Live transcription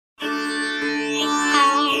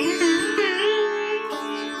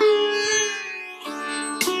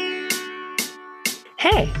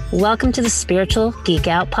Welcome to the Spiritual Geek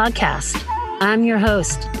Out podcast. I'm your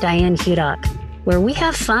host, Diane Hudock, where we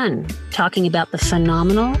have fun talking about the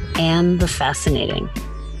phenomenal and the fascinating.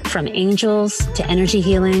 From angels to energy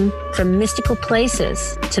healing, from mystical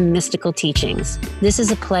places to mystical teachings. This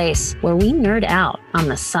is a place where we nerd out on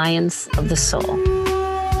the science of the soul.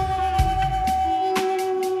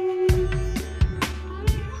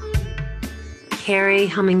 Carrie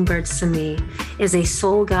Hummingbird Sami is a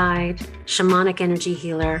soul guide, shamanic energy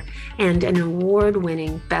healer, and an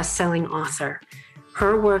award-winning best-selling author.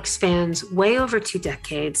 Her work spans way over 2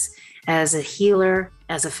 decades as a healer,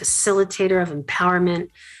 as a facilitator of empowerment,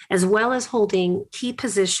 as well as holding key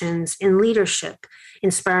positions in leadership,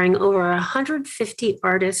 inspiring over 150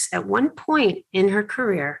 artists at one point in her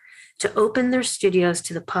career to open their studios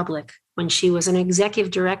to the public when she was an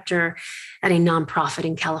executive director at a nonprofit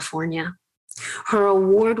in California. Her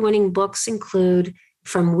award-winning books include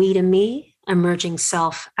From We to Me, Emerging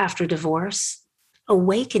Self After Divorce,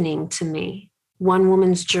 Awakening to Me, One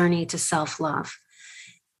Woman's Journey to Self-Love,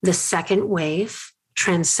 The Second Wave,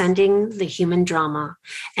 Transcending the Human Drama,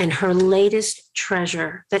 and her latest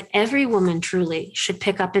treasure that every woman truly should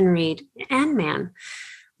pick up and read, and man,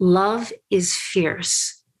 Love is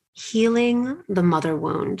Fierce, Healing the Mother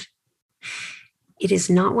Wound. It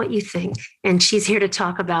is not what you think, and she's here to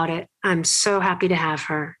talk about it. I'm so happy to have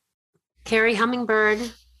her. Carrie Hummingbird,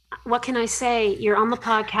 what can I say? You're on the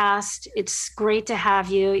podcast. It's great to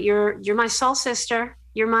have you. You're my soul sister.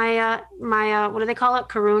 You're my what do they call it?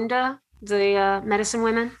 Karunda, the medicine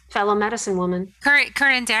women, fellow medicine woman.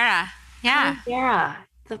 Curandera. Yeah.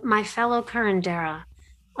 Curandera, my fellow Curandera.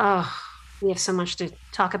 Oh, we have so much to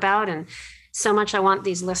talk about and so much I want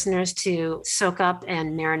these listeners to soak up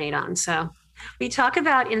and marinate on. So we talk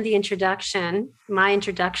about in the introduction, my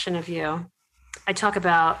introduction of you, I talk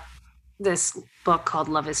about this book called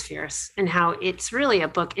Love is Fierce and how it's really a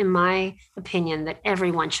book, in my opinion, that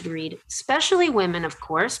everyone should read, especially women, of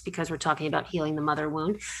course, because we're talking about healing the mother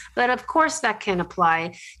wound. But of course, that can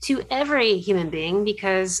apply to every human being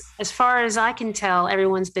because as far as I can tell,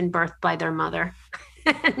 everyone's been birthed by their mother,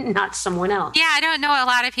 not someone else. Yeah, I don't know a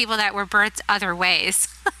lot of people that were birthed other ways.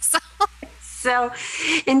 So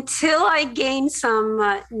until I gain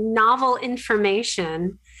some novel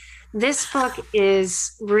information, this book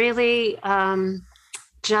is really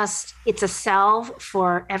it's a salve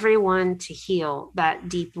for everyone to heal that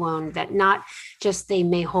deep wound that not just they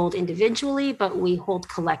may hold individually, but we hold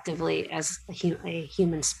collectively as a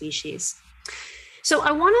human species. So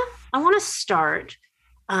I want to start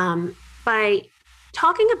by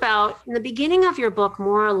talking about, in the beginning of your book,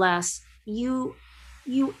 more or less, you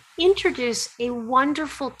introduce a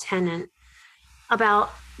wonderful tenet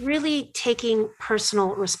about really taking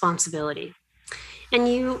personal responsibility. And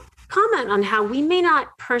you comment on how we may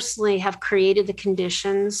not personally have created the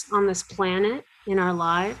conditions on this planet in our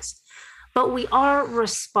lives, but we are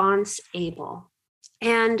responsible.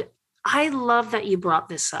 And I love that you brought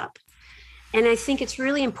this up. And I think it's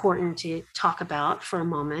really important to talk about for a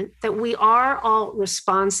moment that we are all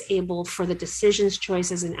responsible for the decisions,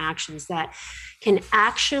 choices, and actions that can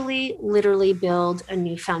actually literally build a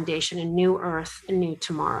new foundation, a new earth, a new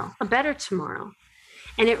tomorrow, a better tomorrow.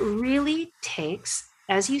 And it really takes,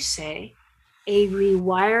 as you say, a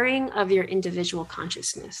rewiring of your individual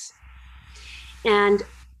consciousness. And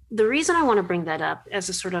the reason I want to bring that up as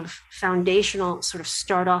a sort of foundational sort of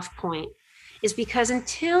start off point is because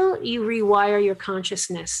until you rewire your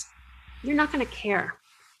consciousness, you're not going to care.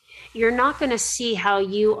 You're not going to see how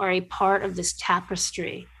you are a part of this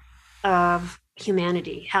tapestry of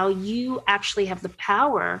humanity, how you actually have the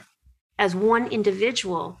power as one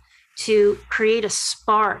individual to create a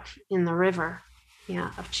spark in the river,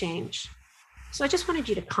 of change. So I just wanted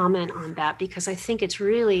you to comment on that because I think it's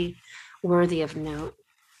really worthy of note.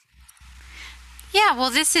 Yeah,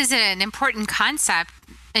 well, this is an important concept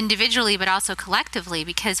individually, but also collectively,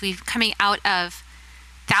 because we've coming out of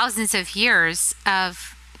thousands of years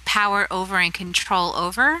of power over and control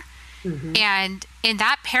over. Mm-hmm. And in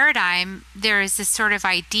that paradigm, there is this sort of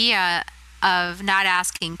idea of not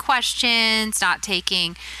asking questions, not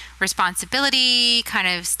taking responsibility, kind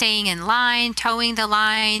of staying in line, towing the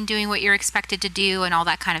line, doing what you're expected to do, and all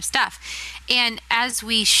that kind of stuff. And as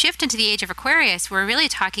we shift into the age of Aquarius, we're really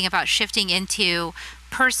talking about shifting into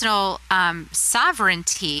personal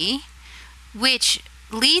sovereignty, which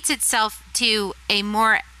leads itself to a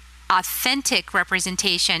more authentic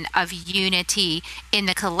representation of unity in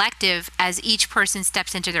the collective as each person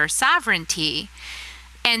steps into their sovereignty.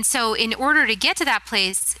 And so in order to get to that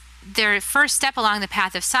place, their first step along the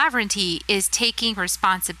path of sovereignty is taking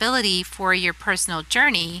responsibility for your personal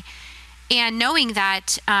journey and knowing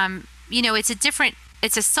that, it's a different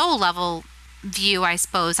it's a soul level view, I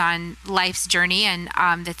suppose, on life's journey and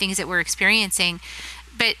the things that we're experiencing.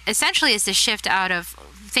 But essentially, it's a shift out of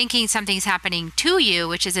thinking something's happening to you,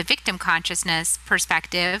 which is a victim consciousness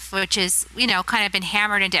perspective, which is, kind of been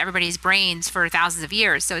hammered into everybody's brains for thousands of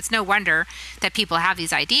years. So it's no wonder that people have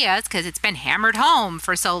these ideas, because it's been hammered home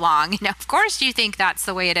for so long. Of course you think that's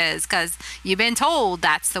the way it is, because you've been told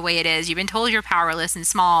that's the way it is. You've been told you're powerless and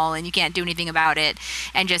small and you can't do anything about it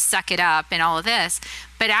and just suck it up and all of this.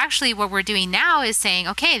 But actually what we're doing now is saying,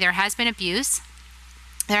 okay, there has been abuse.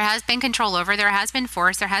 There has been control over, there has been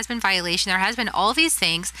force, there has been violation, there has been all these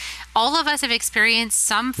things. All of us have experienced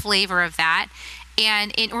some flavor of that.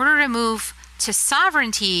 And in order to move to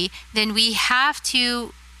sovereignty, then we have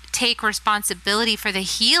to take responsibility for the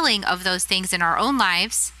healing of those things in our own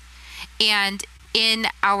lives and in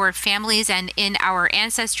our families and in our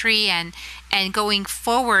ancestry and going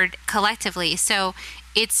forward collectively. So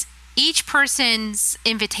it's each person's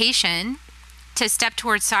invitation to step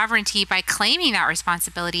towards sovereignty by claiming that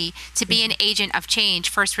responsibility to be an agent of change,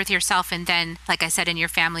 first with yourself and then, like I said, in your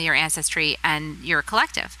family, your ancestry, and your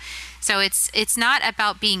collective. So it's not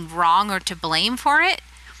about being wrong or to blame for it.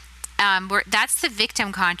 That's the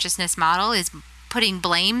victim consciousness model, is putting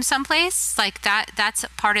blame someplace like that. That's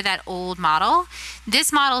part of that old model.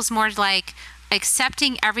 This model is more like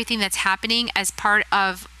accepting everything that's happening as part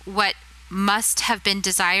of what must have been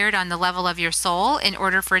desired on the level of your soul in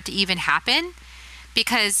order for it to even happen,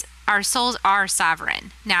 because our souls are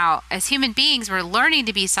sovereign. Now, as human beings, we're learning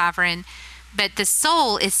to be sovereign, but the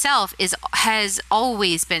soul itself has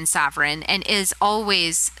always been sovereign and is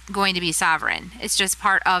always going to be sovereign. It's just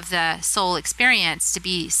part of the soul experience to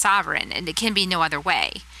be sovereign, and it can be no other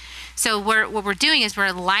way. So what we're doing is we're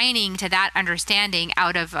aligning to that understanding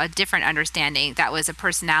out of a different understanding that was a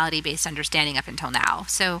personality-based understanding up until now.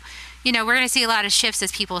 So, we're going to see a lot of shifts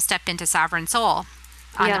as people step into sovereign soul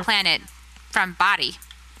on the planet from body.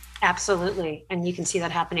 Absolutely. And you can see that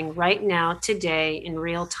happening right now, today, in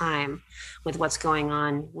real time, with what's going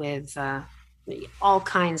on with all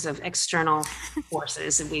kinds of external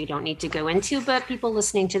forces that we don't need to go into, but people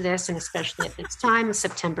listening to this, and especially at this time,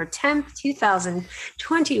 September 10th,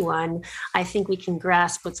 2021, I think we can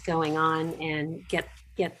grasp what's going on and get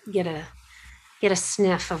a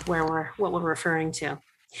sniff of what we're referring to.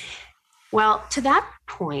 Well, to that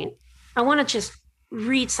point, I want to just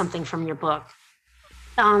read something from your book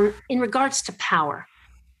in regards to power.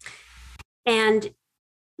 And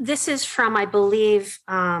this is from, I believe,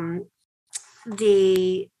 the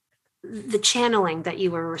channeling that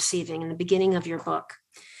you were receiving in the beginning of your book.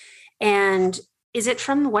 And is it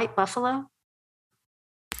from the White Buffalo?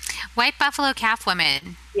 White Buffalo Calf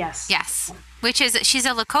Woman. Yes. Yes. She's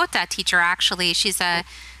a Lakota teacher, actually. She's a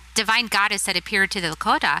divine goddess that appeared to the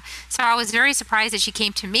Lakota. So I was very surprised that she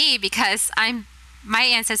came to me, because my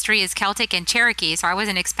ancestry is Celtic and Cherokee, so I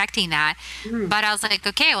wasn't expecting that. But I was like,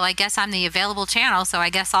 okay, well, I guess I'm the available channel, so I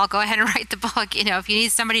guess I'll go ahead and write the book. If you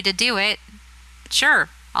need somebody to do it, sure,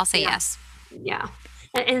 I'll say yes. Yeah.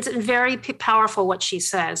 And it's very powerful what she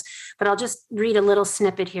says, but I'll just read a little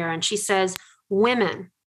snippet here. And she says,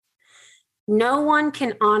 "Women, no one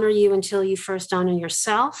can honor you until you first honor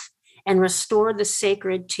yourself and restore the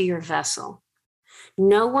sacred to your vessel.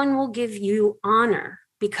 No one will give you honor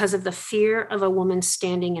because of the fear of a woman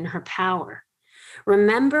standing in her power.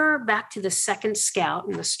 Remember back to the second scout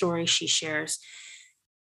in the story she shares.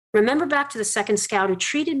 Remember back to the second scout who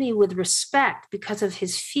treated me with respect because of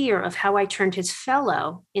his fear of how I turned his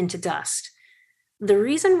fellow into dust. The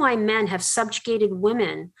reason why men have subjugated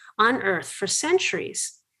women on earth for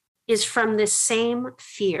centuries is from this same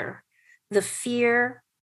fear, the fear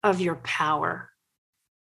of your power."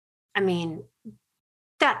 I mean,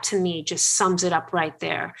 that to me just sums it up right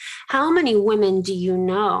there. How many women do you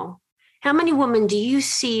know? How many women do you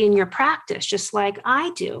see in your practice, just like I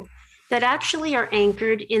do, that actually are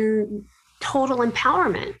anchored in total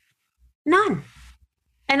empowerment? None.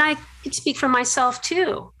 And I could speak for myself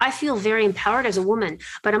too. I feel very empowered as a woman,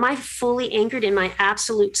 but am I fully anchored in my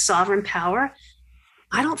absolute sovereign power?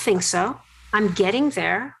 I don't think so. I'm getting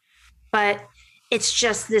there, but it's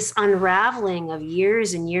just this unraveling of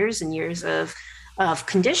years and years and years of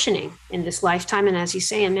conditioning in this lifetime, and as you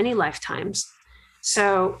say, in many lifetimes.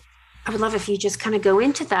 So I would love if you just kind of go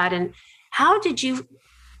into that. And how did you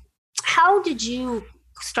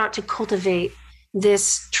start to cultivate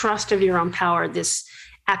this trust of your own power, this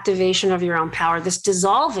activation of your own power, this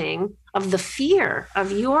dissolving of the fear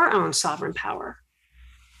of your own sovereign power?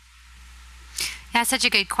 That's such a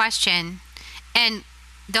good question. And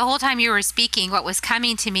the whole time you were speaking, what was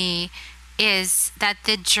coming to me is that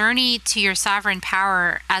the journey to your sovereign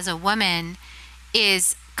power as a woman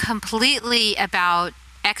is completely about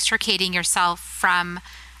extricating yourself from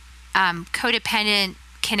codependent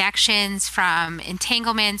connections, from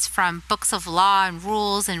entanglements, from books of law and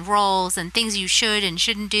rules and roles and things you should and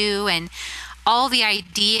shouldn't do, and all the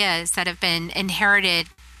ideas that have been inherited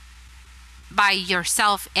by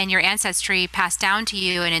yourself and your ancestry passed down to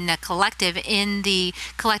you and in the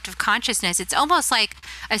collective consciousness. It's almost like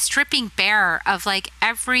a stripping bare of like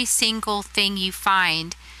every single thing you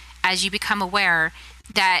find as you become aware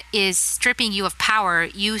that is stripping you of power.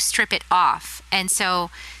 You strip it off. And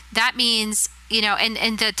so that means,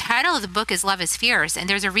 and the title of the book is Love is Fierce, and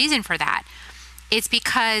there's a reason for that. It's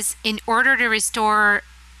because in order to restore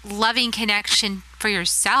loving connection for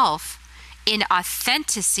yourself in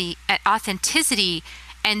authenticity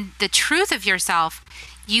and the truth of yourself,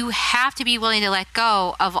 you have to be willing to let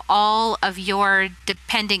go of all of your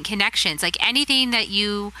dependent connections, like anything that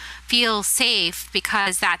you feel safe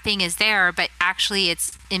because that thing is there, but actually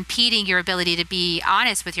it's impeding your ability to be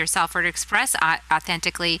honest with yourself or to express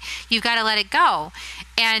authentically. You've got to let it go.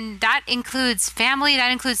 And that includes family,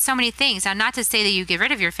 that includes so many things. Now, not to say that you get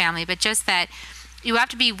rid of your family, but just that you have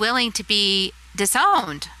to be willing to be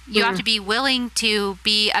disowned. You have to be willing to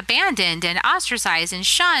be abandoned and ostracized and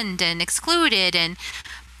shunned and excluded, and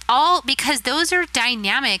all because those are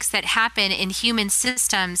dynamics that happen in human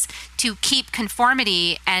systems to keep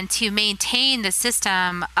conformity and to maintain the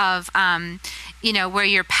system of where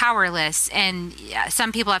you're powerless and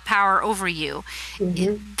some people have power over you.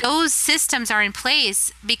 Those systems are in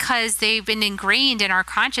place because they've been ingrained in our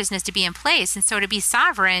consciousness to be in place. And so to be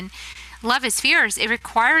sovereign, Love is Fierce, it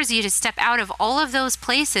requires you to step out of all of those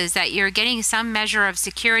places that you're getting some measure of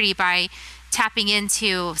security by tapping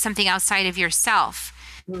into something outside of yourself.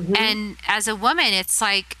 And as a woman, it's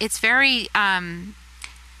like, it's very,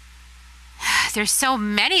 there's so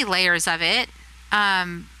many layers of it. I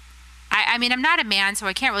mean, I'm not a man, so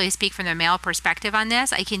I can't really speak from the male perspective on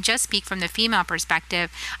this. I can just speak from the female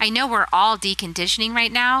perspective. I know we're all deconditioning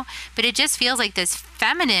right now, but it just feels like this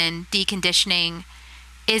feminine deconditioning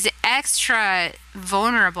is extra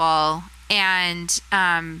vulnerable, and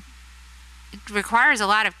it requires a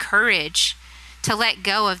lot of courage to let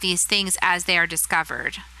go of these things as they are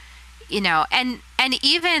discovered, and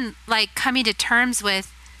even like coming to terms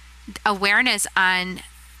with awareness on,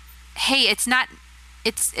 hey,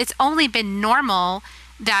 it's only been normal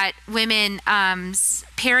that women's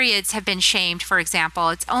periods have been shamed, for example.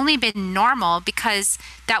 It's only been normal because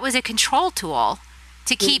that was a control tool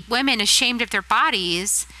to keep women ashamed of their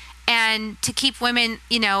bodies and to keep women,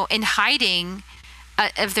 in hiding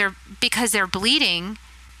because they're bleeding,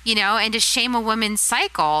 and to shame a woman's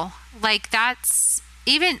cycle. Like, that's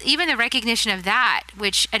even the recognition of that,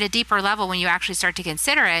 which at a deeper level, when you actually start to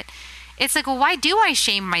consider it, it's like, well, why do I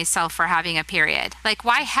shame myself for having a period? Like,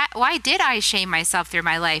 why did I shame myself through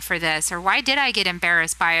my life for this? Or why did I get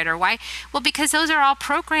embarrassed by it? Or why? Well, because those are all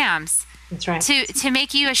programs. That's right. To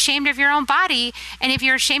make you ashamed of your own body. And if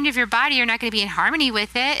you're ashamed of your body, you're not going to be in harmony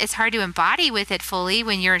with it. It's hard to embody with it fully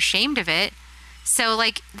when you're ashamed of it. So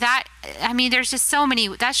like that, I mean, there's just so many,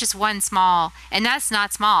 that's just one small, and that's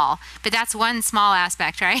not small, but that's one small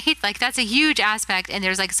aspect, right? Like that's a huge aspect, and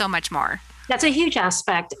there's like so much more. That's a huge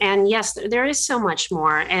aspect. And yes, there is so much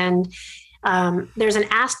more. And there's an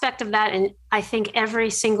aspect of that in, I think, every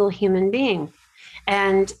single human being.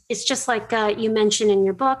 And it's just like you mentioned in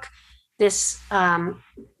your book, this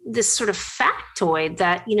sort of factoid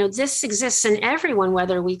that, this exists in everyone,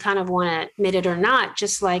 whether we kind of want to admit it or not.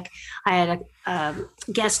 Just like I had a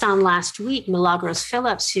guest on last week, Milagros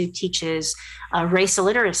Phillips, who teaches race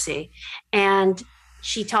illiteracy. And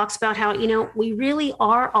she talks about how, we really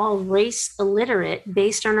are all race illiterate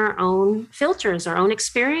based on our own filters, our own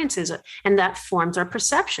experiences, and that forms our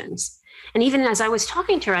perceptions. And even as I was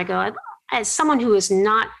talking to her, I go, as someone who is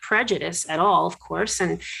not prejudiced at all, of course,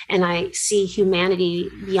 and I see humanity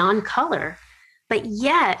beyond color, but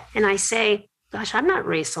yet, and I say, gosh, I'm not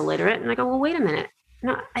race illiterate. And I go, well, wait a minute.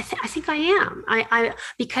 No, I think I am.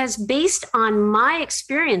 Because based on my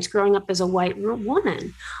experience growing up as a white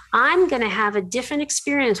woman, I'm going to have a different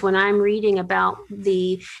experience when I'm reading about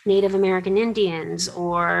the Native American Indians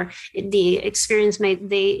or the experience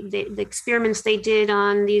the experiments they did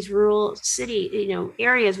on these rural city,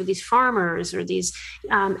 areas with these farmers or these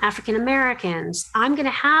African Americans. I'm going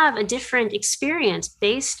to have a different experience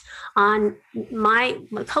based on my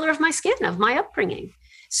color of my skin, of my upbringing.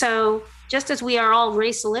 So just as we are all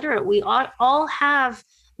race illiterate, we all have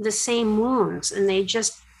the same wounds, and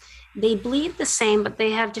they bleed the same, but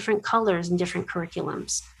they have different colors and different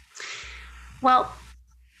curriculums. Well,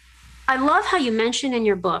 I love how you mention in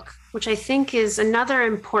your book, which I think is another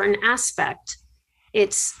important aspect.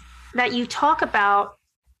 It's that you talk about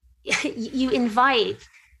you invite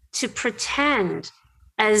to pretend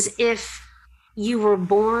as if you were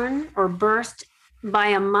born or birthed by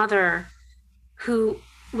a mother who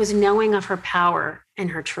was knowing of her power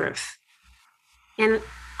and her truth. And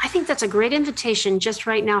I think that's a great invitation just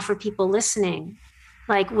right now for people listening.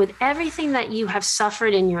 Like, with everything that you have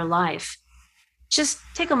suffered in your life, just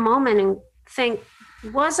take a moment and think,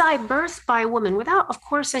 was I birthed by a woman? Without, of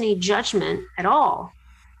course, any judgment at all.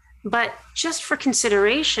 But just for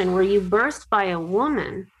consideration, were you birthed by a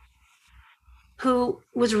woman who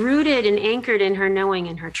was rooted and anchored in her knowing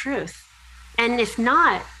and her truth? And if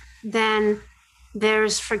not, then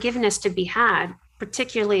there's forgiveness to be had,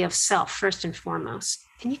 particularly of self, first and foremost.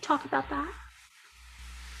 Can you talk about that?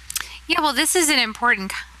 Yeah, well, this is an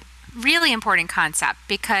important, really important concept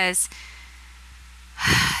because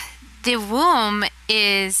the womb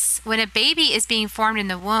is, when a baby is being formed in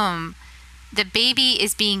the womb, the baby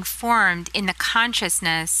is being formed in the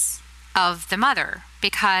consciousness of the mother,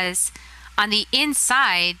 because on the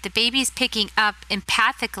inside, the baby's picking up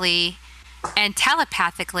empathically and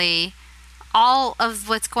telepathically all of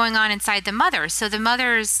what's going on inside the mother. So the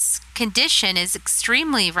mother's condition is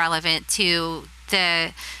extremely relevant to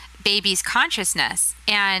the baby's consciousness.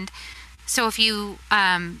 And so if you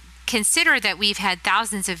consider that we've had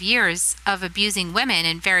thousands of years of abusing women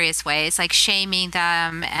in various ways, like shaming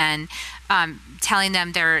them and telling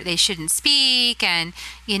them they shouldn't speak, and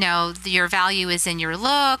your value is in your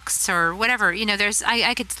looks or whatever. There's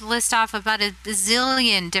I could list off about a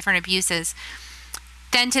zillion different abuses.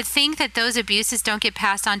 Then to think that those abuses don't get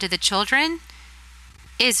passed on to the children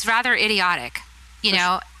is rather idiotic,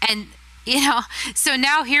 and so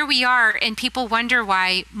now here we are, and people wonder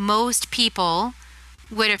why most people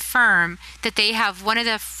would affirm that they have one of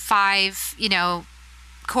the five,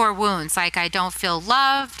 core wounds. Like, I don't feel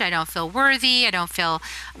loved, I don't feel worthy, I don't feel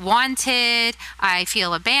wanted, I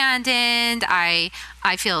feel abandoned, I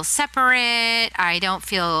feel separate, I don't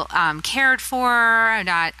feel cared for,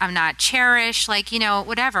 I'm not cherished,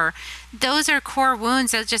 whatever. Those are core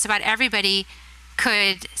wounds that just about everybody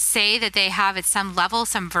could say that they have at some level,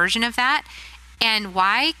 some version of that. And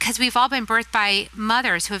why? Because we've all been birthed by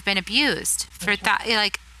mothers who have been abused for that,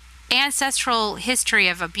 ancestral history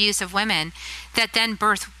of abuse of women that then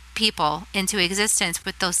birth people into existence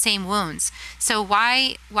with those same wounds. So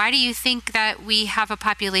why do you think that we have a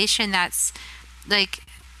population that's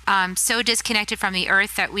so disconnected from the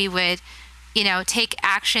earth that we would, take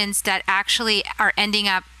actions that actually are ending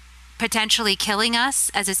up potentially killing us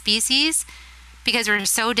as a species, because we're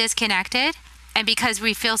so disconnected? And because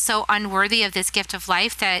we feel so unworthy of this gift of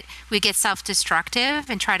life that we get self-destructive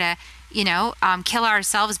and try to, kill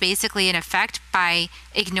ourselves basically in effect by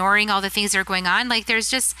ignoring all the things that are going on. There's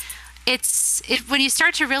just, when you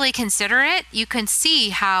start to really consider it, you can see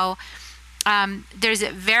how there's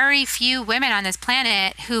very few women on this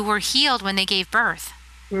planet who were healed when they gave birth.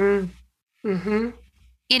 Mm-hmm.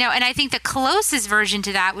 And I think the closest version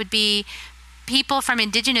to that would be people from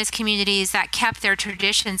indigenous communities that kept their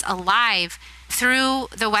traditions alive through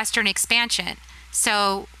the Western expansion.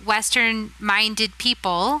 So Western-minded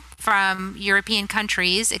people from European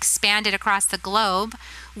countries expanded across the globe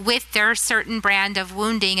with their certain brand of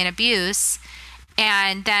wounding and abuse,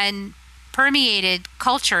 and then permeated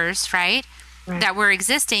cultures, right, that were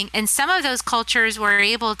existing. And some of those cultures were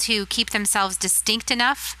able to keep themselves distinct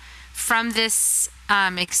enough from this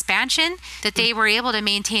expansion that they were able to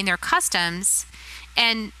maintain their customs.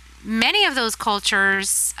 And many of those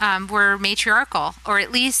cultures were matriarchal, or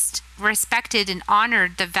at least respected and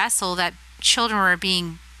honored the vessel that children were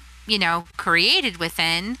being, created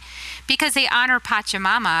within, because they honor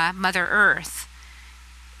Pachamama, Mother Earth.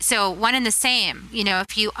 So one and the same,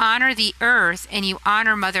 if you honor the earth and you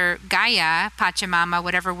honor Mother Gaia, Pachamama,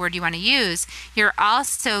 whatever word you want to use, you're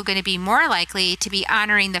also going to be more likely to be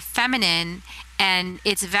honoring the feminine and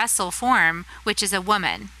its vessel form, which is a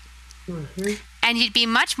woman. Mm-hmm. And you'd be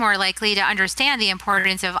much more likely to understand the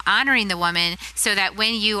importance of honoring the woman, so that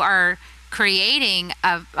when you are creating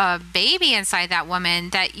a baby inside that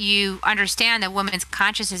woman, that you understand the woman's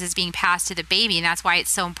consciousness is being passed to the baby. And that's why it's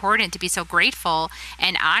so important to be so grateful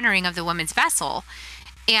and honoring of the woman's vessel.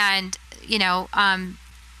 And,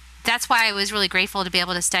 that's why I was really grateful to be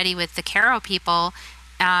able to study with the Karo people,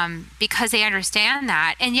 because they understand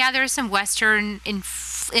that. And yeah, there's some Western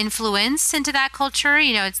influence into that culture.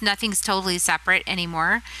 Nothing's totally separate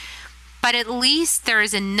anymore. But at least there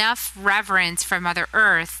is enough reverence for Mother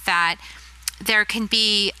Earth that there can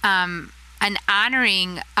be an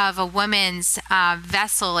honoring of a woman's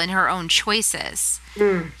vessel in her own choices.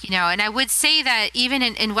 And I would say that even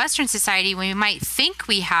in Western society, when we might think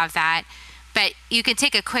we have that, But you can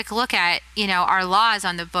take a quick look at, our laws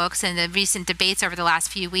on the books and the recent debates over the last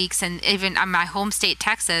few weeks, and even on my home state,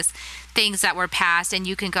 Texas, things that were passed, and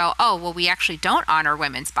you can go, oh, well, we actually don't honor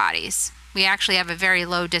women's bodies. We actually have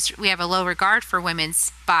we have a low regard for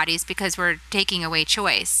women's bodies because we're taking away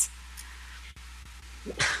choice.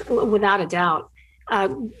 Without a doubt.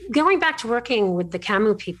 Going back to working with the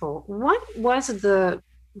Camus people, what was the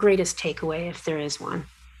greatest takeaway, if there is one?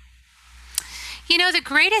 The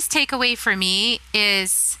greatest takeaway for me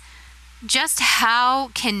is just how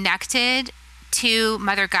connected to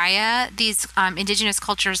Mother Gaia these indigenous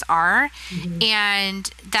cultures are, and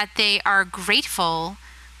that they are grateful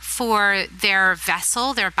for their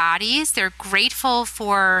vessel, their bodies. They're grateful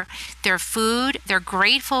for their food. They're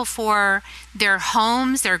grateful for their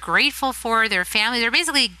homes. They're grateful for their family. They're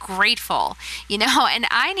basically grateful, and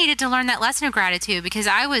I needed to learn that lesson of gratitude because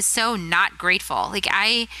I was so not grateful. Like,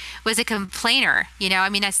 I was a complainer,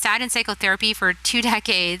 I sat in psychotherapy for 2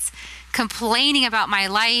 decades complaining about my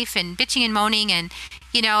life and bitching and moaning and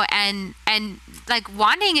and like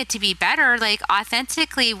wanting it to be better, like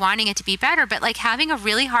authentically wanting it to be better, but like having a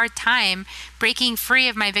really hard time breaking free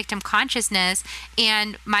of my victim consciousness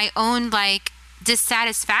and my own like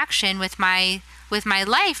dissatisfaction with my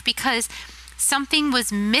life because something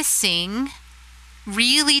was missing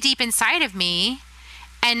really deep inside of me.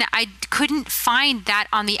 And I couldn't find that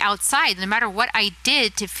on the outside. No matter what I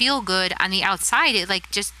did to feel good on the outside, it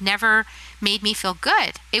like just never made me feel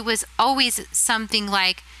good. It was always something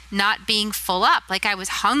like not being full up. Like I was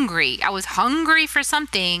hungry. I was hungry for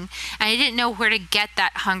something and I didn't know where to get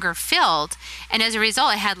that hunger filled. And as a result,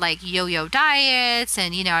 I had like yo-yo diets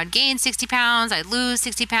and, I'd gain 60 pounds, I'd lose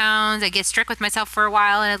 60 pounds, I'd get strict with myself for a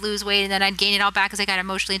while and I'd lose weight and then I'd gain it all back because I got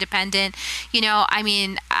emotionally dependent.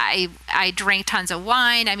 I drank tons of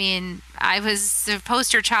wine. I was the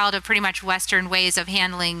poster child of pretty much Western ways of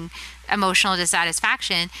handling emotional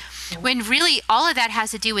dissatisfaction, when really all of that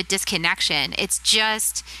has to do with disconnection.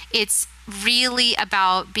 It's really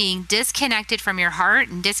about being disconnected from your heart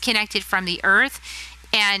and disconnected from the earth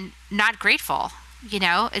and not grateful.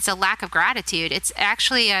 It's a lack of gratitude. It's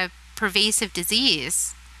actually a pervasive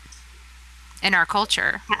disease in our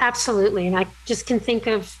culture. Absolutely. And I just can think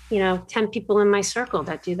of, 10 people in my circle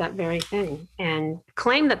that do that very thing and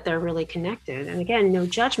claim that they're really connected. And again, no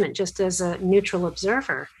judgment, just as a neutral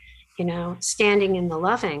observer, standing in the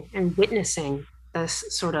loving and witnessing this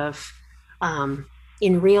sort of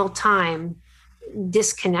in real time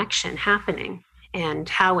disconnection happening and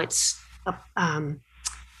how it's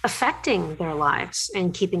affecting their lives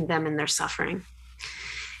and keeping them in their suffering.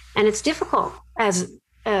 And it's difficult as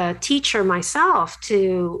a teacher myself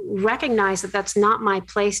to recognize that that's not my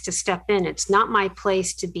place to step in. It's not my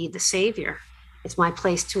place to be the savior. It's my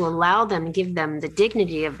place to allow them and give them the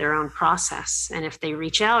dignity of their own process. And if they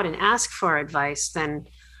reach out and ask for advice, then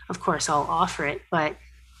of course I'll offer it. But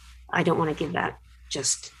I don't want to give that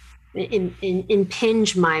just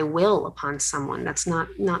impinge my will upon someone. That's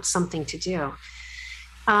not something to do.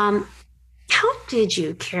 How did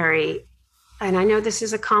you, Carrie, and I know this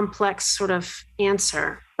is a complex sort of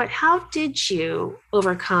answer, but how did you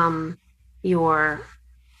overcome your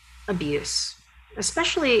abuse?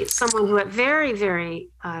 Especially someone who at a very,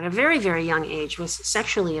 very young age was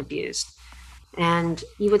sexually abused. And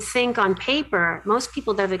you would think on paper, most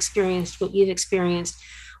people that have experienced what you've experienced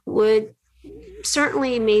would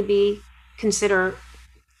certainly maybe consider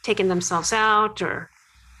taking themselves out or,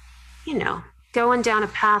 going down a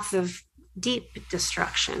path of deep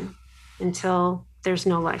destruction until there's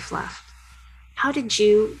no life left. How did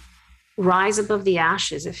you rise above the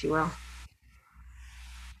ashes, if you will?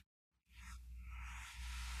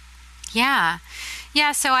 Yeah.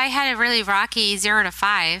 So I had a really rocky 0 to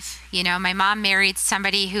 5. My mom married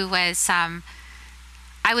somebody who was,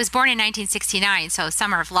 I was born in 1969, so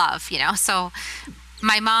summer of love, So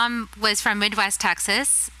my mom was from Midwest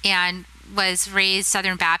Texas and was raised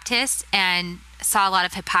Southern Baptist and saw a lot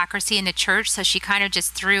of hypocrisy in the church. So she kind of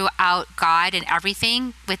just threw out God and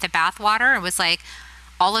everything with the bathwater and was like,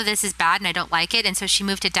 all of this is bad and I don't like it. And so she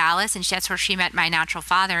moved to Dallas and that's where she met my natural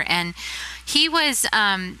father. And he was,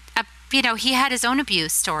 he had his own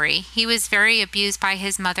abuse story. He was very abused by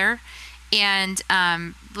his mother and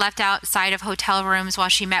left outside of hotel rooms while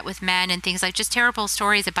she met with men and things like just terrible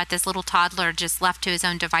stories about this little toddler just left to his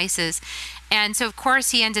own devices. And so, of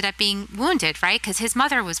course, he ended up being wounded, right? Because his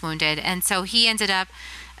mother was wounded. And so he ended up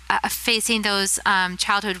facing those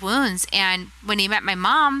childhood wounds. And when he met my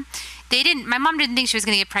mom, my mom didn't think she was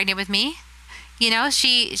going to get pregnant with me.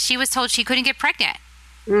 She was told she couldn't get pregnant.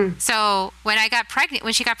 So when she got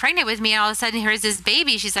pregnant with me and all of a sudden here's this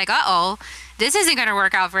baby, she's like, uh-oh, this isn't going to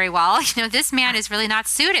work out very well. This man is really not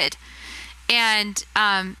suited. And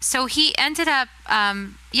so he ended up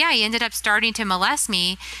starting to molest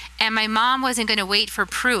me. And my mom wasn't going to wait for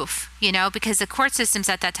proof, because the court systems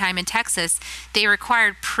at that time in Texas, they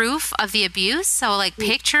required proof of the abuse. So, like,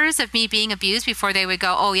 pictures of me being abused before they would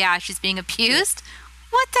go, oh, yeah, she's being abused.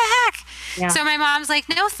 What the heck? Yeah. So my mom's like,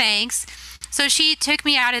 no, thanks. So she took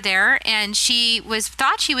me out of there, and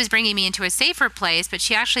thought she was bringing me into a safer place, but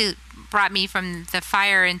she actually brought me from the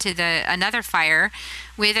fire into another fire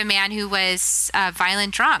with a man who was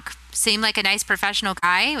violent drunk. Seemed like a nice professional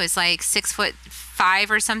guy. He was like 6'5"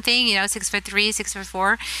 or something, 6'3",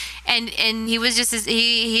 6'4", and he was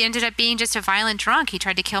he ended up being just a violent drunk. He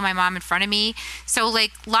tried to kill my mom in front of me. So,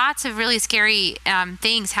 like, lots of really scary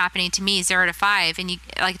things happening to me 0 to 5, and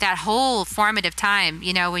like that whole formative time,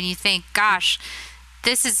 when you think, gosh,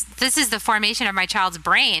 this is the formation of my child's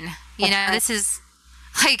brain. This is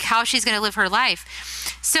like how she's going to live her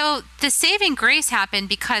life. So the saving grace happened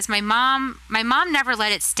because my mom never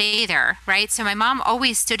let it stay there, right? So my mom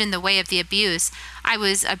always stood in the way of the abuse. I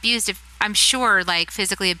was abused, I'm sure, like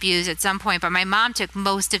physically abused at some point, but my mom took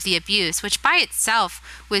most of the abuse, which by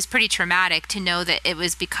itself was pretty traumatic to know that it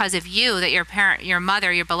was because of you that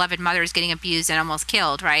your beloved mother is getting abused and almost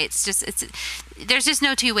killed, right? There's just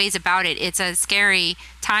no two ways about it. It's a scary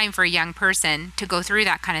time for a young person to go through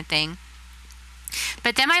that kind of thing.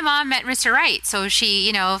 But then my mom met Mr. Right. So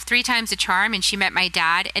she, 3 times the charm, and she met my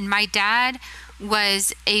dad. And my dad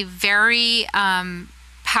was a very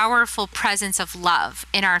powerful presence of love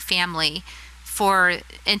in our family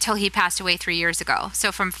until he passed away 3 years ago.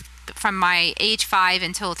 So from my age 5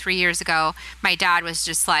 until 3 years ago, my dad was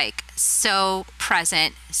just like so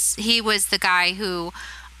present. He was the guy who,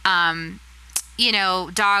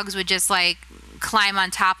 dogs would just like climb on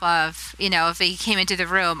top of, if he came into the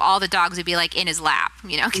room, all the dogs would be like in his lap,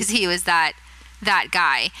 because he was that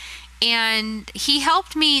guy. And he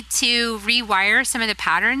helped me to rewire some of the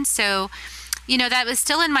patterns. So, that was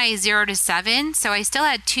still in my 0 to 7. So I still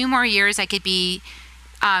had 2 more years I could be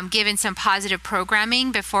given some positive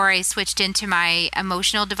programming before I switched into my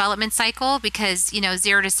emotional development cycle, because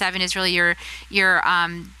 0 to 7 is really your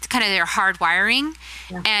kind of their hard wiring.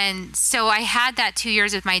 Yeah. And so I had that 2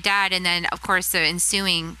 years with my dad, and then of course the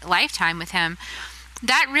ensuing lifetime with him.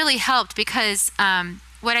 That really helped because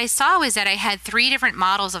what I saw was that I had 3 different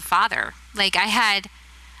models of father. Like I had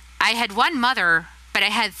one mother, but I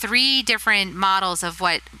had 3 different models of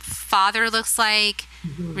what father looks like,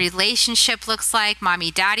 relationship looks like,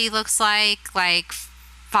 mommy daddy looks like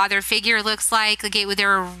father figure looks like there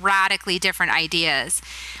were radically different ideas.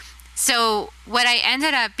 So what I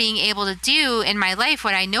ended up being able to do in my life,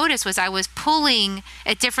 what I noticed was I was pulling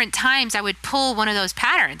at different times, I would pull one of those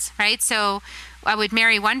patterns, right? So I would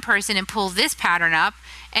marry one person and pull this pattern up,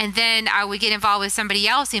 and then I would get involved with somebody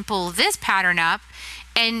else and pull this pattern up,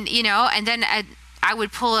 and and then I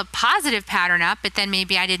would pull a positive pattern up, but then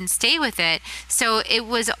maybe I didn't stay with it. So it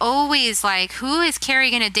was always like, who is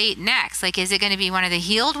Carrie going to date next? Like, is it going to be one of the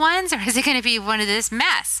healed ones, or is it going to be one of this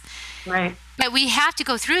mess? Right. But we have to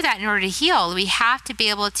go through that in order to heal. We have to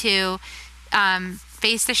be able to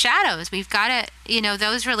face the shadows. We've got to,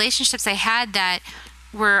 those relationships I had that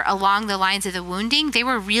were along the lines of the wounding, they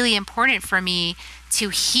were really important for me to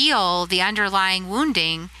heal the underlying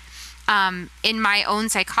wounding in my own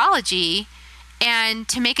psychology, and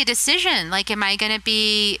to make a decision, like, am I going to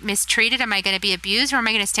be mistreated? Am I going to be abused? Or am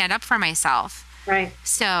I going to stand up for myself? Right.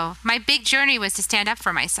 So my big journey was to stand up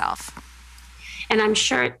for myself. And I'm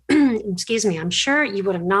sure, I'm sure you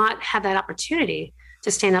would have not had that opportunity to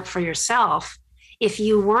stand up for yourself if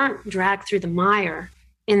you weren't dragged through the mire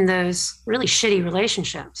in those really shitty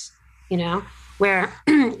relationships, where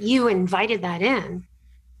you invited that in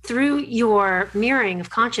through your mirroring of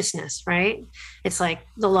consciousness, right? It's like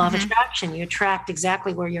the law of attraction. You attract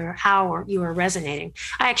exactly how you are resonating.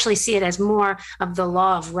 I actually see it as more of the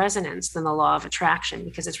law of resonance than the law of attraction,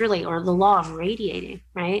 because it's really, or the law of radiating,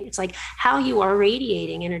 right? It's like how you are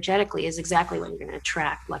radiating energetically is exactly what you're going to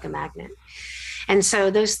attract, like a magnet. And so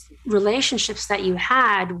those relationships that you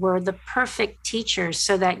had were the perfect teachers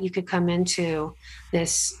so that you could come into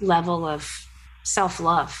this level of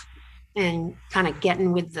self-love and kind of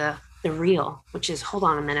getting with the real, which is, hold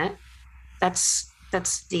on a minute, that's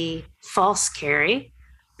the false Carrie.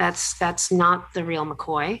 That's not the real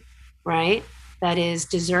McCoy, right? That is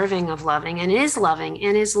deserving of loving and is loving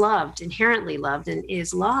and is loved, inherently loved, and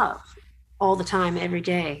is loved all the time, every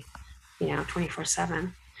day,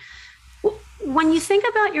 24/7. When you think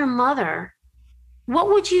about your mother, what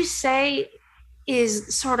would you say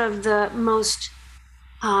is sort of the most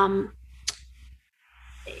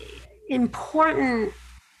important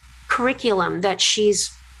curriculum that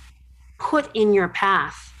she's put in your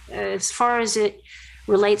path as far as it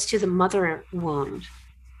relates to the mother wound.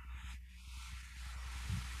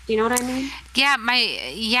 Do you know what I mean?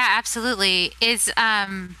 Yeah, absolutely. Is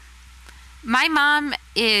My mom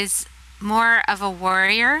is more of a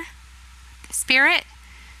warrior spirit.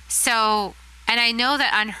 So, and I know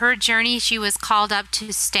that on her journey, she was called up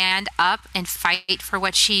to stand up and fight for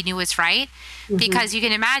what she knew was right. Mm-hmm. Because you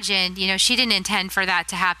can imagine, she didn't intend for that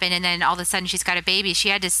to happen. And then all of a sudden she's got a baby. She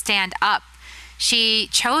had to stand up. She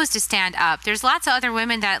chose to stand up. There's lots of other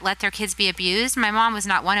women that let their kids be abused. My mom was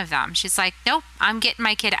not one of them. She's like, nope, I'm getting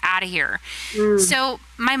my kid out of here. Mm. So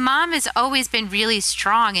my mom has always been really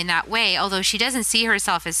strong in that way, although she doesn't see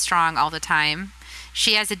herself as strong all the time.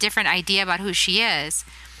 She has a different idea about who she is.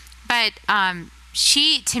 But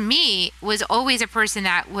she, to me, was always a person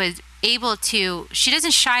that was able to, she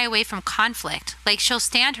doesn't shy away from conflict. Like, she'll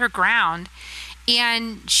stand her ground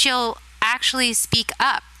and she'll actually speak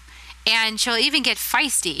up, and she'll even get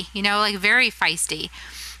feisty, like very feisty.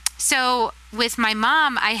 So with my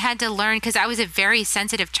mom, I had to learn, because I was a very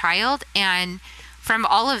sensitive child, and from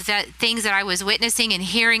all of the things that I was witnessing and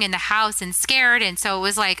hearing in the house and scared, and so it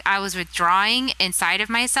was like I was withdrawing inside of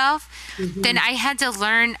myself. Then Mm-hmm. I had to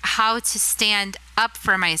learn how to stand up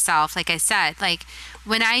for myself. Like I said, like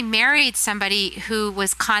when I married somebody who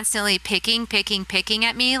was constantly picking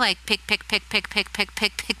at me, like pick,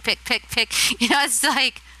 it's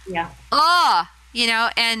like, Yeah. oh,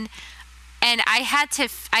 and I had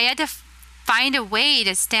to find a way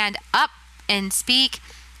to stand up and speak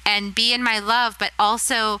and be in my love, but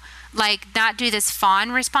also like not do this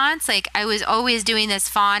fawn response. Like I was always doing this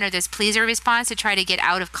fawn or this pleaser response to try to get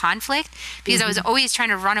out of conflict, because I was Mm-hmm. always trying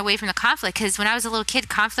to run away from the conflict. Because when I was a little kid,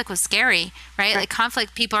 conflict was scary, right? Right. Like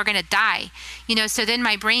conflict, people are going to die, so then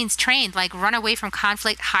my brain's trained, like run away from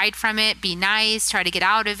conflict, hide from it, be nice, try to get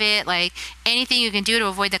out of it, like anything you can do to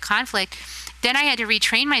avoid the conflict. Then I had to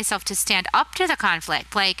retrain myself to stand up to the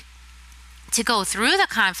conflict, like to go through the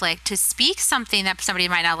conflict, to speak something that somebody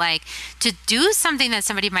might not like, to do something that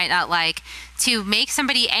somebody might not like, to make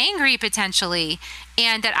somebody angry potentially,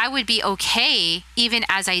 and that I would be okay even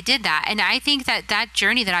as I did that. And I think that that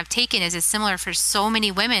journey that I've taken is similar for so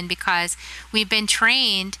many women, because we've been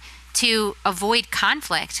trained to avoid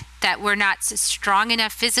conflict, that we're not strong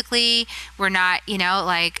enough physically, we're not,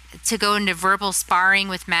 like to go into verbal sparring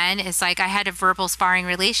with men. Is like I had a verbal sparring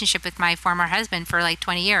relationship with my former husband for like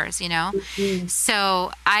 20 years. Mm-hmm.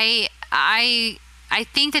 So I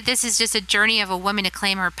think that this is just a journey of a woman to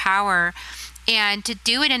claim her power and to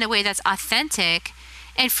do it in a way that's authentic.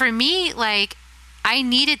 And for me, like, I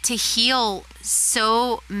needed to heal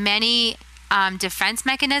so many defense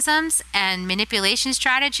mechanisms and manipulation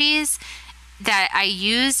strategies that I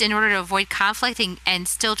used in order to avoid conflict, and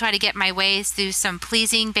still try to get my ways through some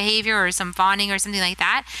pleasing behavior or some fawning or something like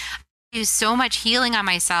that. I used so much healing on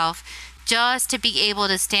myself just to be able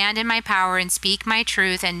to stand in my power and speak my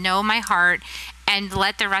truth and know my heart and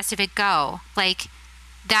let the rest of it go. Like,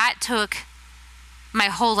 that took my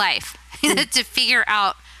whole life to figure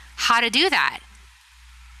out how to do that.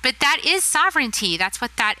 But that is sovereignty. That's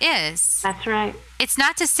what that is. That's right. It's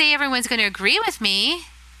not to say everyone's going to agree with me.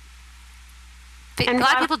 But a And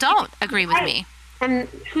lot of people don't agree with right. me. And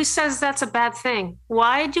who says that's a bad thing?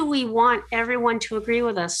 Why do we want everyone to agree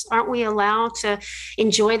with us? Aren't we allowed to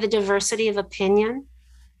enjoy the diversity of opinion?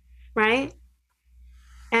 Right.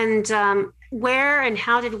 And where and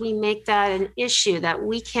how did we make that an issue, that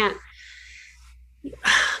we can't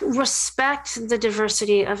respect the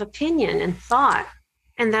diversity of opinion and thought,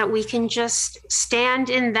 and that we can just stand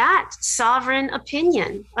in that sovereign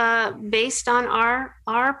opinion based on our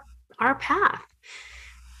path?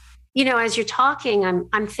 As you're talking,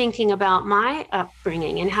 I'm thinking about my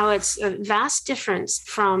upbringing and how it's a vast difference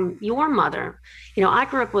from your mother. I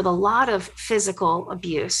grew up with a lot of physical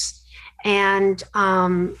abuse, and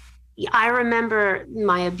I remember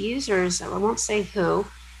my abusers. I won't say who,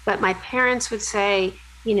 but my parents would say,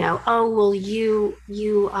 oh, well, you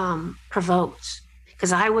provoked,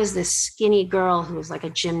 because I was this skinny girl who was like a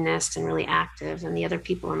gymnast and really active, and the other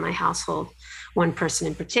people in my household, one person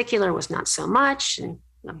in particular, was not so much, and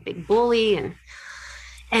a big bully, and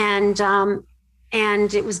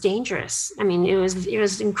it was dangerous. I mean, it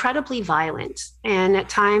was incredibly violent, and at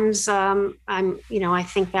times I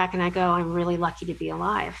think back and I go, I'm really lucky to be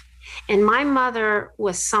alive. And my mother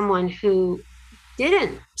was someone who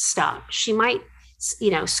didn't stop. She might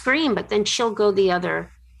scream, but then she'll go the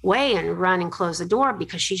other way and run and close the door,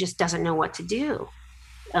 because she just doesn't know what to do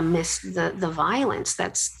amidst the violence.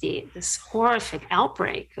 That's this horrific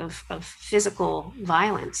outbreak of physical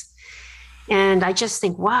violence. And I just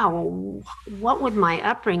think, wow, what would my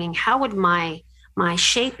upbringing, how would my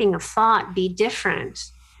shaping of thought be different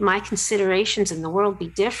my considerations in the world be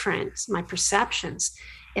different, my perceptions,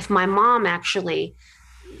 if my mom actually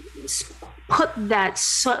put that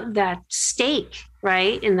stake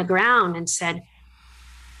right in the ground and said,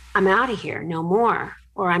 I'm out of here, no more,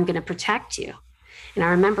 or I'm going to protect you. And I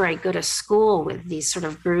remember I'd go to school with these sort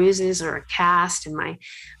of bruises or a cast, and my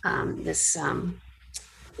this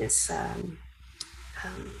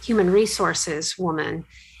human resources woman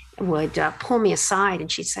would pull me aside,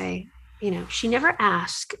 and she'd say, she never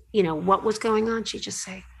asked, what was going on. She'd just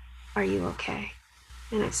say, are you okay?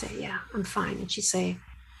 And I'd say, yeah, I'm fine. And she'd say,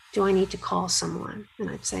 do I need to call someone? And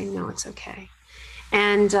I'd say, no, it's okay.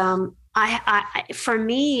 And for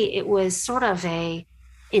me, it was sort of a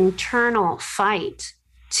internal fight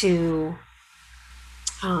to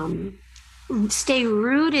stay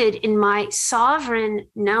rooted in my sovereign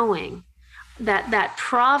knowing that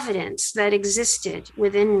providence that existed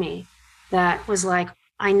within me, that was like,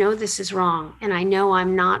 I know this is wrong, and I know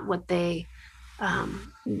I'm not what they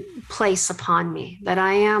place upon me, that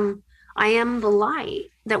I am the light,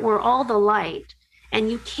 that we're all the light,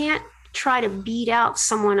 and you can't try to beat out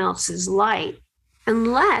someone else's light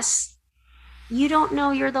unless you don't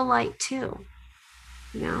know you're the light too,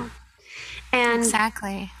 And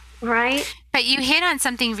exactly. Right. But you hit on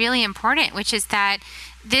something really important, which is that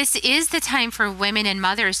this is the time for women and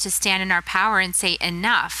mothers to stand in our power and say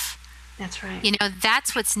enough. That's right.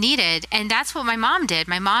 That's what's needed. And that's what my mom did.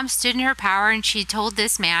 My mom stood in her power, and she told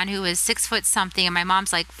this man who was 6 foot something, and my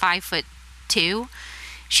mom's like 5'2".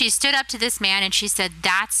 She stood up to this man and she said,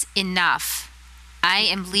 that's enough. I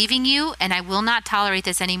am leaving you, and I will not tolerate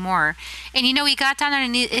this anymore. And he got down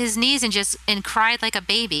on his knees and cried like a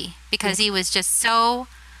baby, because he was just so,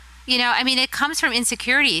 it comes from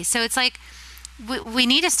insecurity. So it's like, we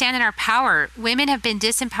need to stand in our power. Women have been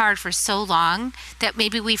disempowered for so long that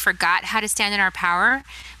maybe we forgot how to stand in our power,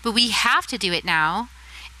 but we have to do it now.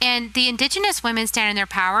 And the indigenous women stand in their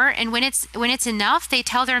power, and when it's enough, they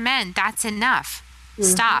tell their men, that's enough. Mm-hmm.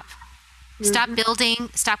 Stop. Mm-hmm. Stop building,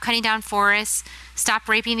 stop cutting down forests, stop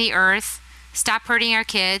raping the earth, stop hurting our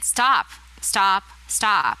kids, stop.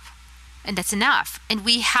 And that's enough. And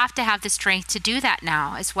we have to have the strength to do that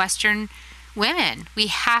now as Western women. We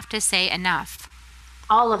have to say enough.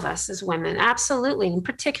 All of us as women, absolutely. And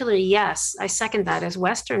particularly, yes, I second that as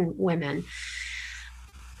Western women.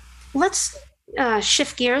 Let's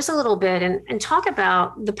shift gears a little bit and talk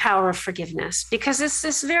about the power of forgiveness, because it's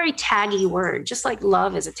this very taggy word, just like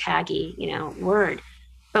love is a taggy, word.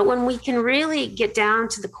 But when we can really get down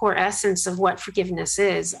to the core essence of what forgiveness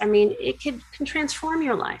is, it can transform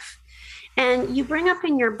your life. And you bring up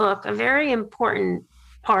in your book a very important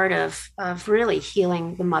part of really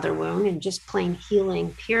healing the mother wound, and just plain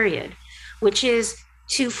healing, period, which is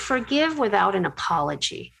to forgive without an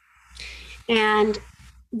apology. And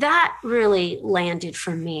that really landed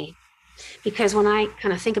for me, because when I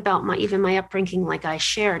kind of think about my upbringing, like I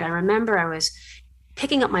shared, I remember I was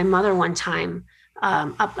picking up my mother one time.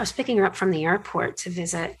 I was picking her up from the airport to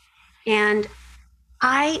visit, and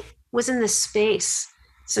I was in this space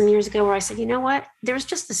some years ago where I said, you know what? There's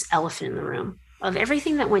just this elephant in the room of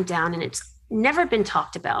everything that went down, and it's never been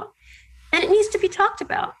talked about. And it needs to be talked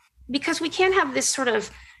about, because we can't have this sort of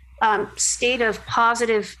state of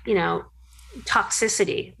positive,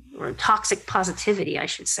 toxicity, or toxic positivity, I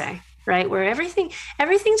should say, right? Where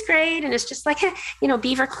everything's great. And it's just like,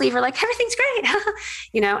 Beaver Cleaver, like everything's great,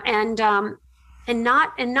 and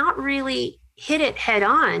not really hit it head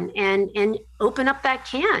on and open up that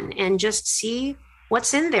can and just see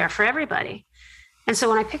what's in there for everybody. And so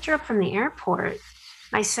when I picked her up from the airport,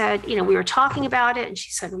 I said, we were talking about it, and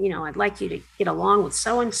she said, I'd like you to get along with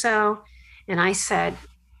so-and-so. And I said,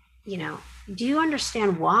 do you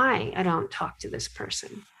understand why I don't talk to this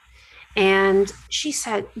person? And she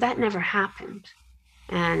said, that never happened.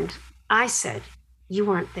 And I said, you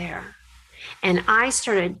weren't there. And I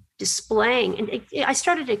started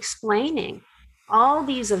explaining all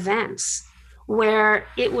these events where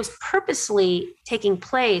it was purposely taking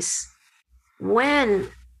place when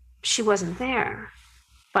she wasn't there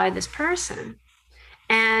by this person.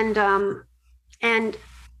 And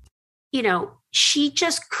she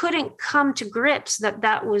just couldn't come to grips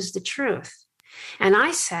that was the truth. And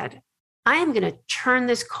I said, I am going to turn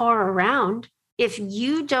this car around if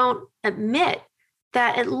you don't admit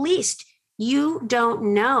that at least you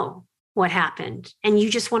don't know what happened, and you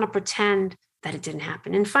just want to pretend that it didn't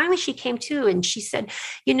happen. And finally she came to, and she said,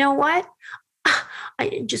 you know what?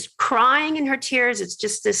 just crying in her tears. It's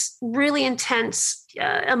just this really intense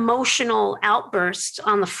emotional outburst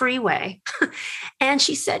on the freeway. And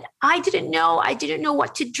she said, I didn't know. I didn't know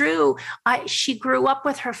what to do. She grew up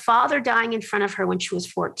with her father dying in front of her when she was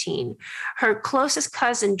 14, her closest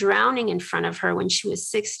cousin drowning in front of her when she was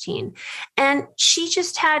 16. And she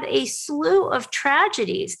just had a slew of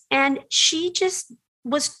tragedies. And she just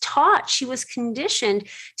was taught, she was conditioned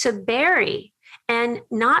to bury and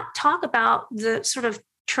not talk about the sort of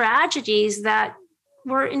tragedies that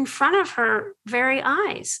were in front of her very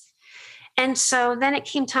eyes. And so then it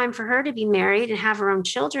came time for her to be married and have her own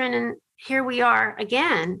children. And here we are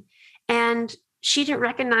again. And she didn't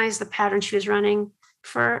recognize the pattern she was running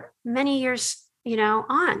for many years,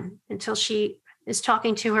 on until she is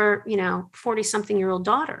talking to her, 40-something-year-old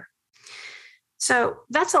daughter. So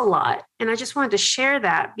that's a lot. And I just wanted to share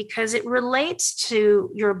that because it relates to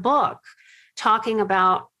your book talking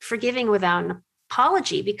about forgiving without an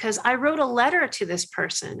apology, because I wrote a letter to this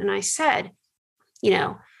person and I said,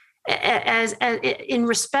 as in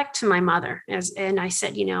respect to my mother, and I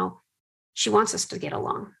said, she wants us to get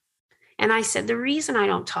along. And I said, the reason I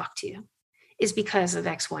don't talk to you is because of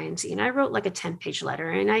X, Y, and Z. And I wrote like a 10-page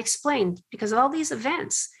letter and I explained because of all these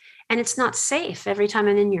events, and it's not safe. Every time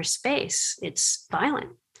I'm in your space, it's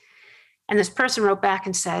violent. And this person wrote back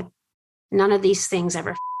and said, none of these things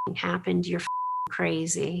ever happened. You're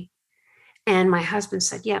crazy. And my husband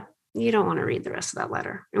said, yep, you don't want to read the rest of that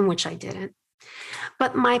letter, in which I didn't.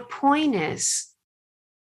 But my point is,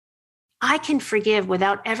 I can forgive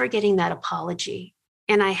without ever getting that apology.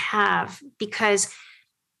 And I have, because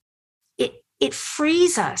it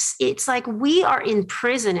frees us. It's like we are in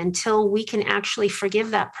prison until we can actually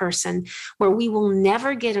forgive that person, where we will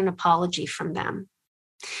never get an apology from them.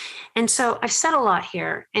 And so I've said a lot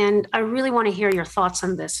here, and I really want to hear your thoughts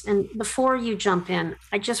on this. And before you jump in,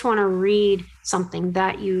 I just want to read something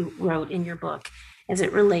that you wrote in your book as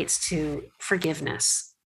it relates to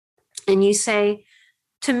forgiveness. And you say,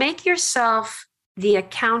 to make yourself the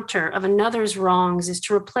accounter of another's wrongs is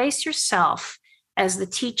to replace yourself as the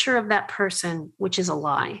teacher of that person, which is a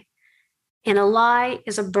lie. And a lie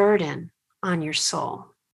is a burden on your soul.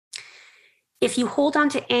 If you hold on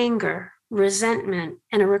to anger, resentment,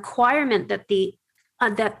 and a requirement that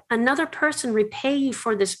that another person repay you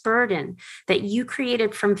for this burden that you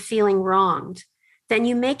created from feeling wronged, then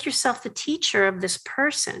you make yourself the teacher of this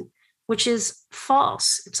person, which is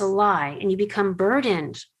false. It's a lie, and you become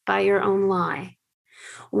burdened by your own lie.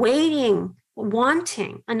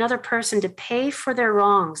 Wanting another person to pay for their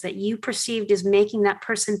wrongs that you perceived as making that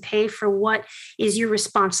person pay for what is your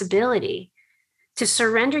responsibility, to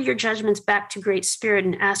surrender your judgments back to Great Spirit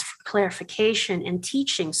and ask for clarification and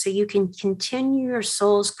teaching so you can continue your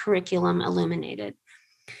soul's curriculum illuminated.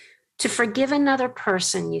 To forgive another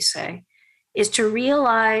person, you say, is to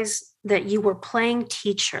realize that you were playing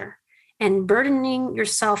teacher and burdening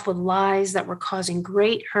yourself with lies that were causing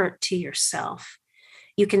great hurt to yourself.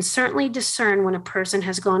 You can certainly discern when a person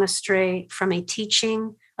has gone astray from a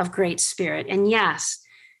teaching of Great Spirit. And yes,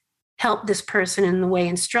 help this person in the way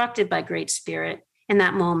instructed by Great Spirit in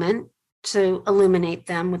that moment to illuminate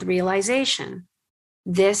them with realization.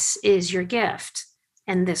 This is your gift,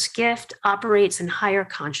 and this gift operates in higher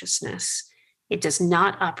consciousness. It does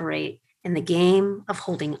not operate in the game of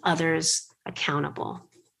holding others accountable.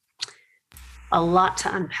 A lot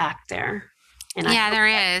to unpack there. And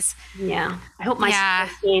there is. Yeah. I hope my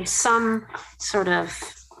gave some sort of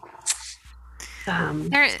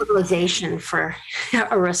civilization for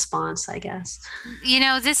a response, I guess.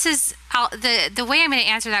 This is the way I'm going to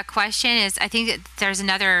answer that question is, I think that there's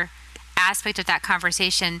another aspect of that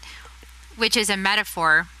conversation, which is a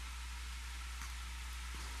metaphor.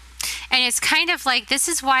 And it's kind of like, this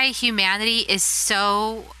is why humanity is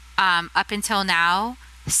so, up until now,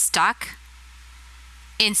 stuck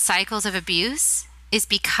in cycles of abuse, is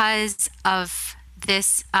because of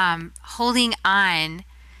this holding on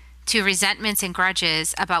to resentments and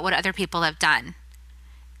grudges about what other people have done,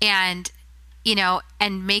 and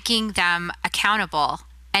making them accountable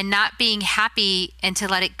and not being happy and to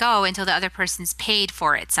let it go until the other person's paid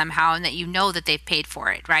for it somehow, and that they've paid for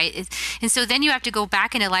it, right? And so then you have to go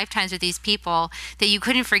back into lifetimes with these people that you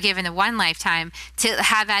couldn't forgive in the one lifetime to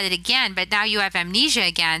have at it again, but now you have amnesia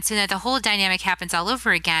again, so that the whole dynamic happens all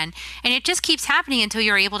over again, and it just keeps happening until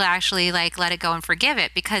you're able to actually let it go and forgive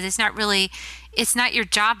it, because it's not your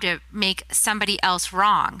job to make somebody else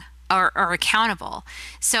wrong or accountable.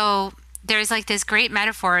 So there's this great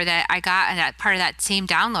metaphor that I got in that part of that same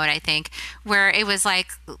download, I think, where it was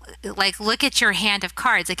like look at your hand of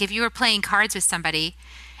cards. Like if you were playing cards with somebody,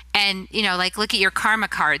 and look at your karma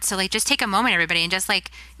cards. So just take a moment, everybody, and just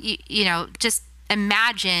just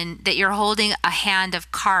imagine that you're holding a hand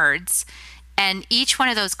of cards, and each one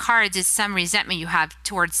of those cards is some resentment you have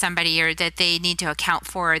towards somebody, or that they need to account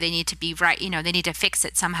for, or they need to be right, they need to fix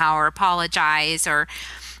it somehow or apologize, or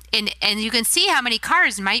and you can see how many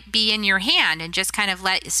cards might be in your hand, and just kind of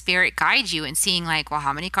let spirit guide you and seeing like, well,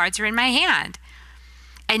 how many cards are in my hand?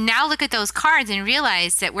 And now look at those cards and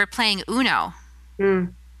realize that we're playing Uno.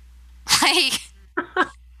 Mm. Like,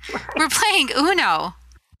 we're playing Uno.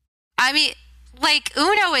 I mean, like,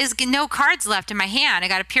 Uno is no cards left in my hand. I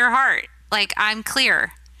got a pure heart. Like, I'm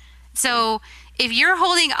clear. So if you're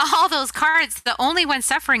holding all those cards, the only one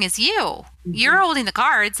suffering is you. Mm-hmm. You're holding the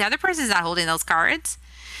cards. The other person's not holding those cards.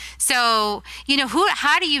 So,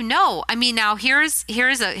 how do you know? I mean, now here's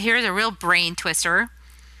a real brain twister.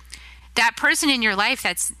 That person in your life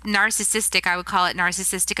that's narcissistic, I would call it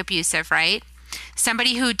narcissistic abusive, right?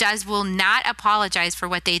 Somebody who will not apologize for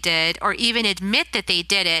what they did, or even admit that they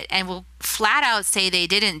did it, and will flat out say they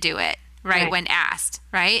didn't do it, right? When asked,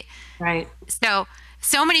 right? Right. So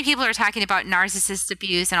many people are talking about narcissist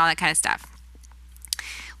abuse and all that kind of stuff.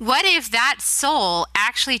 What if that soul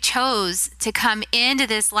actually chose to come into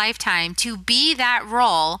this lifetime to be that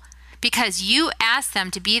role because you asked them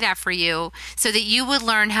to be that for you, so that you would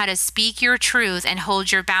learn how to speak your truth and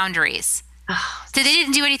hold your boundaries? So they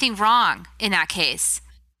didn't do anything wrong in that case.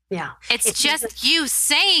 Yeah. It's just you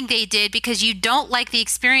saying they did because you don't like the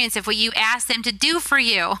experience of what you asked them to do for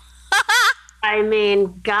you. I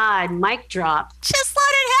mean, God, mic drop. Just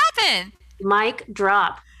let it happen. Mic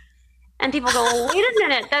drop. And people go, well, wait a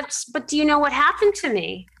minute, but do you know what happened to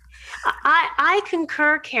me? I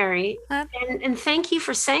concur, Carrie, and thank you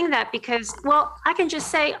for saying that, because, well, I can just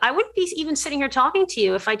say I wouldn't be even sitting here talking to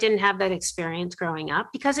you if I didn't have that experience growing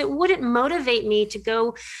up, because it wouldn't motivate me to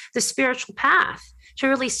go the spiritual path, to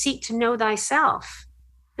really seek to know thyself.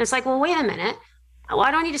 And it's like, well, wait a minute, why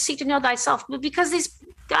do I need to seek to know thyself? But because these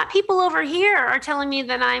people over here are telling me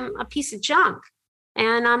that I'm a piece of junk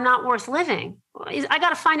and I'm not worth living. I got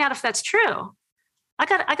to find out if that's true. I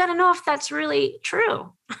got to know if that's really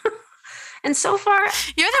true. And so far,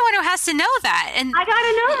 you're the one who has to know that. And I got to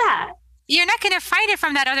know that. You're not going to find it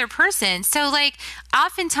from that other person. So, like,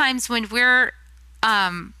 oftentimes when we're,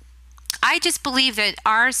 I just believe that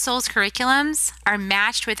our soul's curriculums are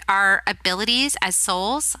matched with our abilities as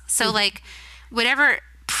souls. So, like, whatever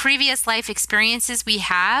previous life experiences we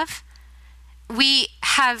have,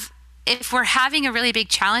 if we're having a really big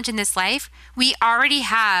challenge in this life, we already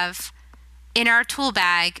have in our tool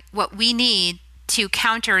bag what we need to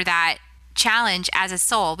counter that challenge as a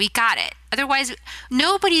soul. We got it. Otherwise,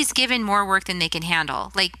 nobody's given more work than they can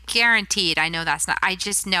handle. Like, guaranteed. I know I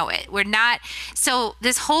just know it. We're not. So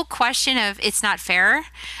this whole question of it's not fair,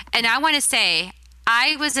 and I want to say,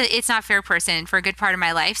 I was a it's not fair person for a good part of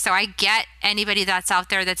my life. So I get anybody that's out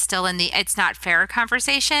there that's still in the it's not fair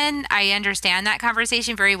conversation. I understand that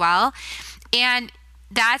conversation very well. And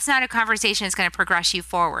that's not a conversation that's going to progress you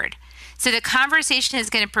forward. So the conversation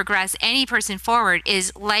is going to progress any person forward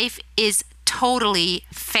is life is totally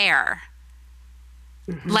fair.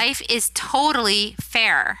 Mm-hmm. Life is totally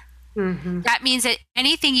fair. Mm-hmm. That means that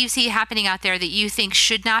anything you see happening out there that you think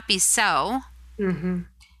should not be so,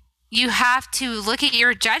 you have to look at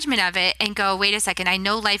your judgment of it and go, wait a second, I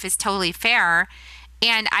know life is totally fair,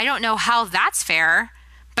 and I don't know how that's fair,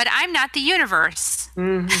 but I'm not the universe.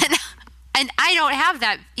 Mm-hmm. And I don't have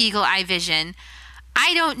that eagle eye vision.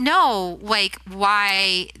 I don't know, like,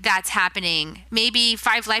 why that's happening. Maybe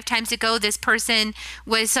 5 lifetimes ago, this person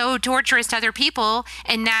was so torturous to other people,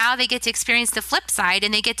 and now they get to experience the flip side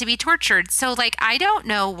and they get to be tortured. So, like, I don't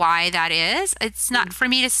know why that is. It's not for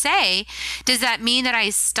me to say. Does that mean that I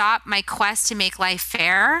stop my quest to make life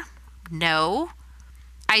fair? No.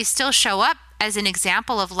 I still show up as an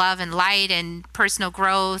example of love and light and personal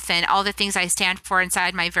growth and all the things I stand for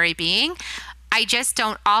inside my very being. I just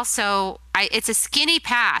don't it's a skinny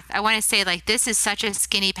path. I want to say, like, this is such a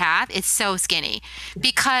skinny path. It's so skinny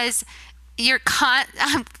because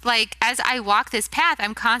like, as I walk this path,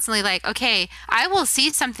 I'm constantly like, okay, I will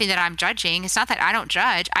see something that I'm judging. It's not that I don't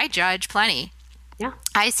judge. I judge plenty. Yeah.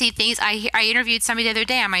 I see things. I interviewed somebody the other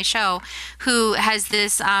day on my show who has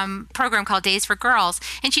this program called Days for Girls,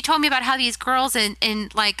 and she told me about how these girls in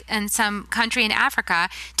some country in Africa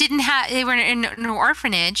they were in an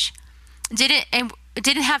orphanage,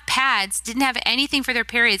 didn't have pads, didn't have anything for their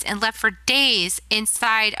periods, and left for days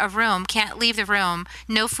inside a room, can't leave the room,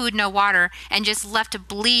 no food, no water, and just left to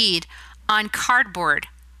bleed on cardboard.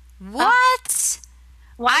 What?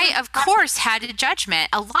 I, of course, had a judgment,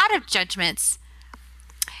 a lot of judgments.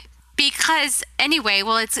 Because anyway,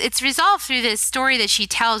 well, it's resolved through this story that she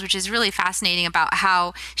tells, which is really fascinating, about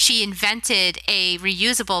how she invented a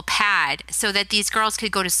reusable pad so that these girls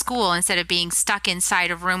could go to school instead of being stuck inside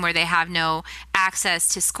a room where they have no access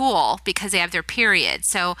to school because they have their period.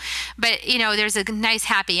 So, but there's a nice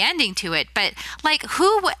happy ending to it. But like,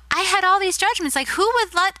 I had all these judgments, like who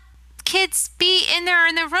would let kids be in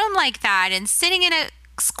the room like that and sitting in a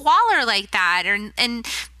squalor like that, and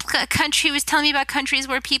country was telling me about countries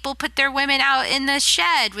where people put their women out in the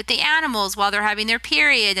shed with the animals while they're having their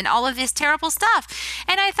period and all of this terrible stuff.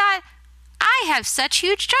 And I thought, I have such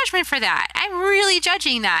huge judgment for that. I'm really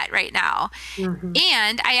judging that right now. Mm-hmm.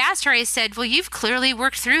 And I asked her, I said, well, you've clearly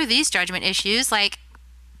worked through these judgment issues. Like,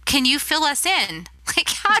 can you fill us in? Like,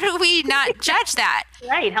 how do we not judge that?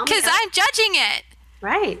 Right. Because I'm judging it.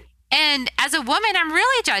 Right. And as a woman, I'm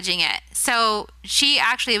really judging it. So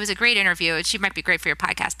it was a great interview. She might be great for your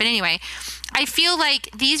podcast. But anyway, I feel like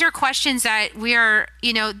these are questions that we are,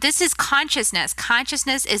 this is consciousness.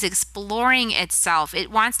 Consciousness is exploring itself.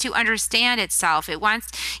 It wants to understand itself. It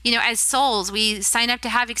wants, as souls, we sign up to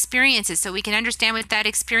have experiences so we can understand what that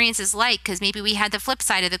experience is like, because maybe we had the flip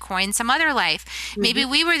side of the coin some other life. Mm-hmm. Maybe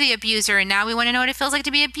we were the abuser and now we want to know what it feels like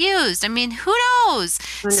to be abused. I mean, who knows?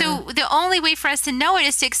 So the only way for us to know it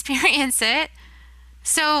is to experience it.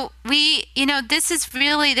 So this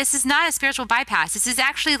is not a spiritual bypass. This is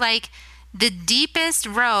actually like the deepest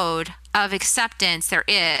road of acceptance there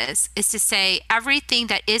is to say everything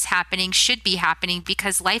that is happening should be happening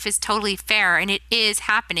because life is totally fair and it is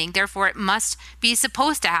happening. Therefore, it must be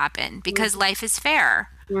supposed to happen because life is fair.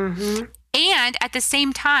 Mm-hmm. And at the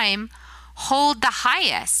same time, hold the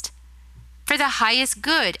highest for the highest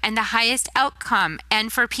good and the highest outcome,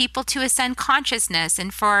 and for people to ascend consciousness,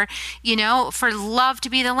 and for love to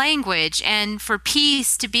be the language, and for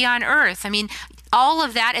peace to be on earth. I mean, all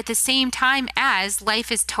of that at the same time as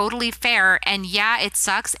life is totally fair, and yeah, it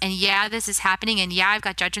sucks, and yeah, this is happening, and yeah, I've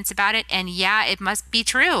got judgments about it, and yeah, it must be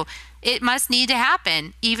true. It must need to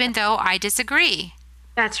happen, even though I disagree.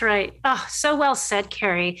 That's right. Oh, so well said,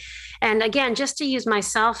 Carrie. And again, just to use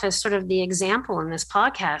myself as sort of the example in this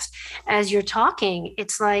podcast, as you're talking,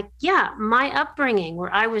 it's like, yeah, my upbringing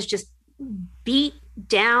where I was just beat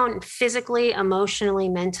down physically, emotionally,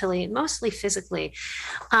 mentally, mostly physically,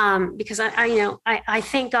 because I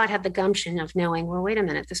thank God had the gumption of knowing, well, wait a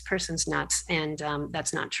minute, this person's nuts, and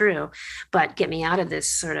that's not true, but get me out of this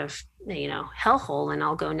sort of hellhole, and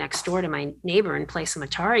I'll go next door to my neighbor and play some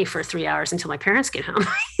Atari for 3 hours until my parents get home.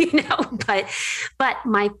 But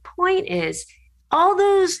my point is, all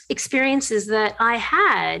those experiences that I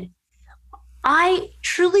had, I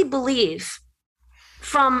truly believe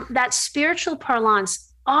from that spiritual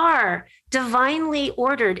parlance are divinely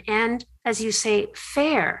ordered and, as you say,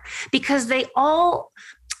 fair, because they all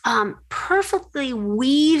perfectly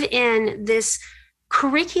weave in this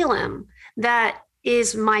curriculum that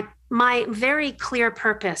is my very clear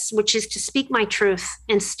purpose, which is to speak my truth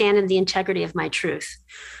and stand in the integrity of my truth.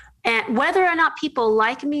 And whether or not people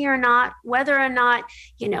like me or not, whether or not,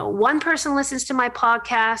 one person listens to my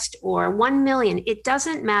podcast or 1 million, it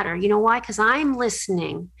doesn't matter. You know why? Because I'm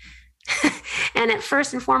listening. And at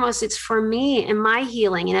first and foremost, it's for me and my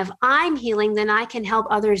healing. And if I'm healing, then I can help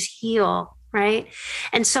others heal, right?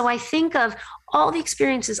 And so I think of all the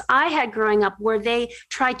experiences I had growing up where they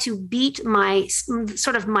tried to beat my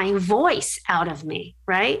voice out of me,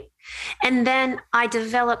 right? And then I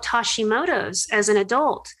developed Hashimoto's as an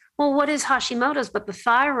adult. Well, what is Hashimoto's but the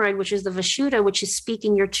thyroid, which is the Vishuddha, which is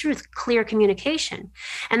speaking your truth, clear communication.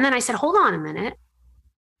 And then I said, hold on a minute.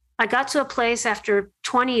 I got to a place after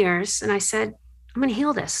 20 years and I said, I'm going to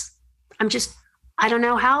heal this. I don't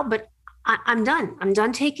know how, but I'm done. I'm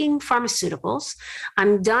done taking pharmaceuticals.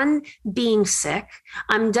 I'm done being sick.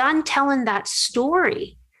 I'm done telling that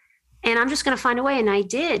story. And I'm just going to find a way. And I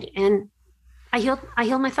did. And I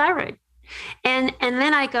healed my thyroid. And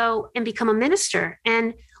then I go and become a minister.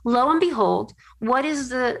 And lo and behold, what is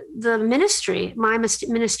the ministry? My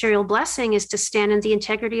ministerial blessing is to stand in the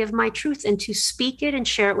integrity of my truth and to speak it and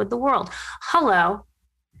share it with the world. Hello.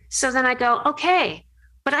 So then I go, okay,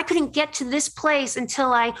 but I couldn't get to this place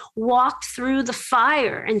until I walked through the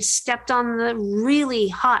fire and stepped on the really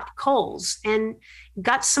hot coals and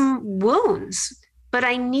got some wounds. But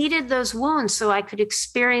I needed those wounds so I could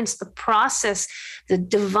experience the process, the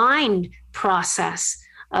divine process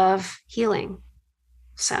of healing.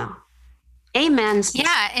 So, amen.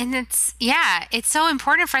 Yeah. And it's so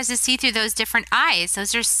important for us to see through those different eyes.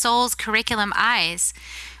 Those are soul's curriculum eyes.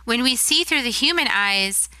 When we see through the human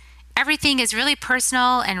eyes, everything is really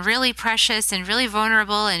personal and really precious and really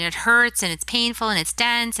vulnerable, and it hurts and it's painful and it's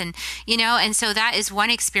dense, and and so that is one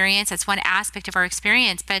experience, that's one aspect of our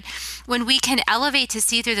experience. But when we can elevate to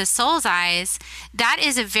see through the soul's eyes, that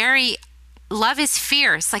is a very, love is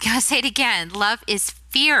fierce. Like I'll say it again, love is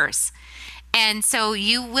fierce. And so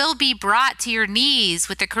you will be brought to your knees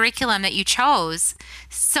with the curriculum that you chose.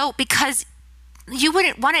 So because you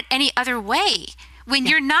wouldn't want it any other way. When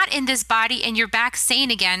you're not in this body and you're back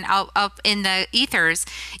sane again up in the ethers,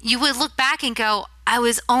 you would look back and go, I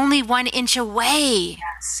was only 1 inch away.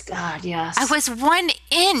 Yes, God, yes. I was 1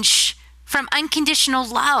 inch from unconditional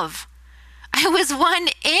love. I was 1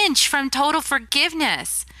 inch from total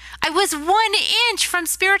forgiveness. I was 1 inch from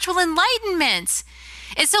spiritual enlightenment.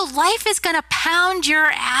 And so life is going to pound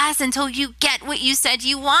your ass until you get what you said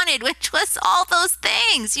you wanted, which was all those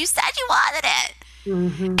things. You said you wanted it.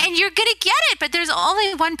 Mm-hmm. And you're going to get it, but there's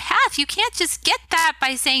only one path. You can't just get that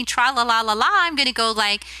by saying, tra la la la la, I'm going to go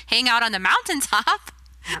like hang out on the mountaintop.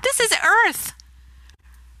 This is Earth.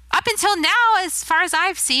 Up until now, as far as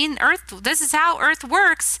I've seen, Earth, this is how Earth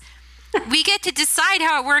works. We get to decide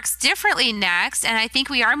how it works differently next, and I think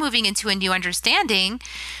we are moving into a new understanding.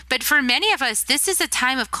 But for many of us, this is a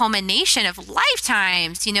time of culmination of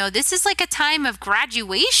lifetimes. This is like a time of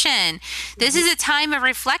graduation. This is a time of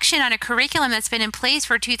reflection on a curriculum that's been in place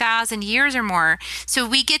for 2,000 years or more. So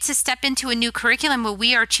we get to step into a new curriculum where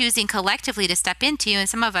we are choosing collectively to step into, and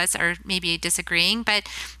some of us are maybe disagreeing, but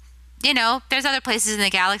there's other places in the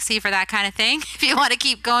galaxy for that kind of thing, if you want to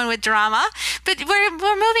keep going with drama. But we're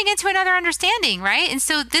moving into another understanding, right? And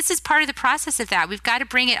so this is part of the process of that. We've got to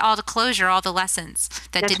bring it all to closure, all the lessons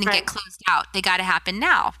that didn't get closed out. They got to happen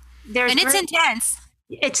now. And it's intense.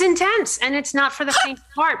 It's intense, and it's not for the faint of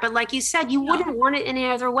heart. But like you said, you wouldn't want it any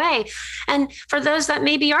other way. And for those that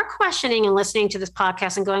maybe are questioning and listening to this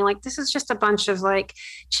podcast and going like, this is just a bunch of like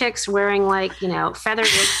chicks wearing like, feather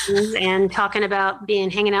wings and talking about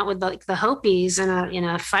hanging out with like the Hopis in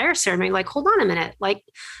a fire ceremony. Like, hold on a minute. Like,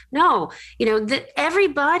 no,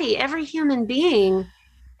 everybody, every human being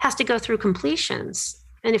has to go through completions.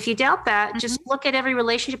 And if you doubt that, just look at every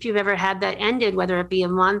relationship you've ever had that ended, whether it be a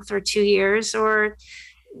month or 2 years or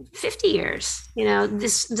 50 years.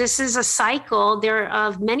 This is a cycle. There are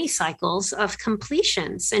of many cycles of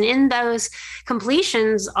completions. And in those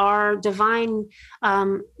completions are divine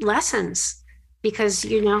lessons because,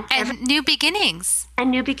 and new beginnings.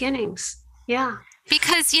 And new beginnings. Yeah.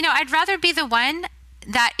 Because, I'd rather be the one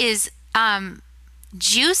that is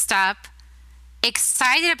juiced up,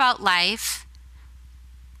 excited about life,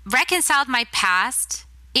 reconciled my past,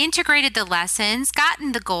 integrated the lessons,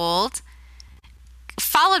 gotten the gold,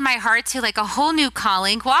 followed my heart to like a whole new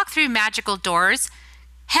calling, walk through magical doors,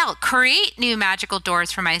 hell, create new magical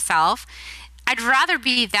doors for myself. I'd rather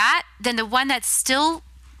be that than the one that's still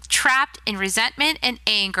trapped in resentment and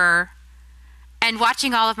anger and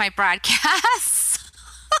watching all of my broadcasts.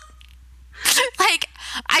 Like,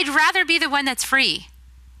 I'd rather be the one that's free.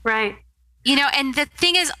 Right. And the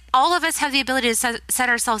thing is, all of us have the ability to set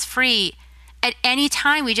ourselves free at any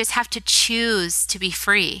time. We just have to choose to be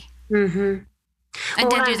free. Mm-hmm.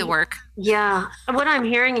 And then do the work. Yeah. What I'm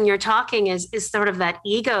hearing in your talking is sort of that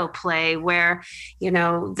ego play where,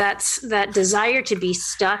 that's that desire to be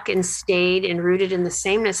stuck and stayed and rooted in the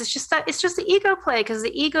sameness. It's just the ego play, because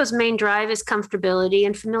the ego's main drive is comfortability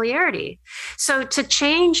and familiarity. So to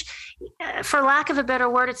change, for lack of a better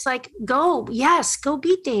word, it's like, go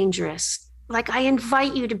be dangerous. Like, I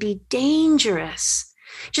invite you to be dangerous,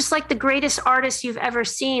 just like the greatest artist you've ever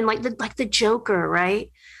seen, like the Joker,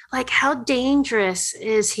 right? Like, how dangerous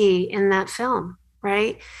is he in that film,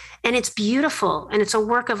 right? And it's beautiful, and it's a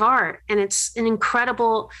work of art, and it's an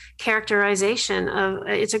incredible characterization of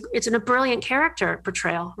it's a brilliant character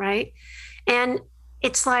portrayal, right? And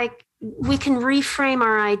it's like, we can reframe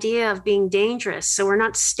our idea of being dangerous, so we're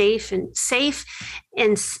not safe and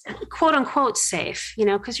quote unquote safe,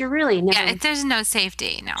 because you're really never. Yeah, there's no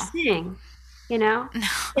safety, no. Thing. No.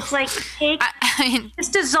 It's like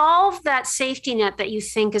just dissolve that safety net that you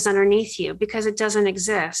think is underneath you, because it doesn't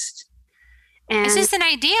exist. And it's just an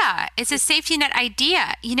idea. It's a safety net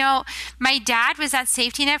idea. My dad was that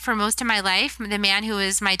safety net for most of my life. The man who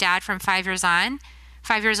was my dad from 5 years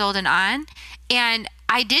old and on. And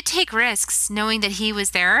I did take risks knowing that he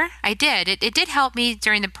was there. I did. It did help me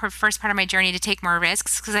during the first part of my journey to take more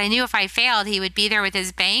risks, because I knew if I failed, he would be there with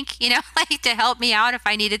his bank, like to help me out if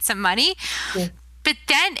I needed some money. Yeah. but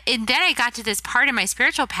then I got to this part of my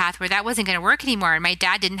spiritual path where that wasn't going to work anymore. And my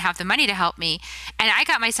dad didn't have the money to help me. And I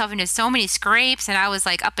got myself into so many scrapes, and I was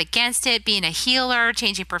like up against it, being a healer,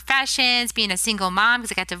 changing professions, being a single mom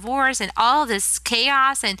because I got divorced and all this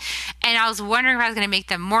chaos. And I was wondering if I was going to make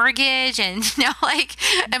the mortgage and, like,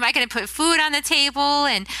 am I going to put food on the table?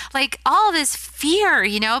 And like all this fear,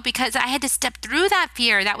 because I had to step through that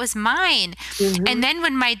fear. That was mine. Mm-hmm. And then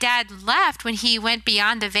when my dad left, when he went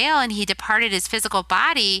beyond the veil and he departed his physical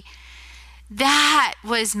body, that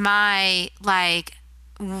was my like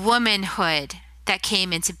womanhood that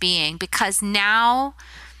came into being, because now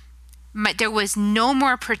there was no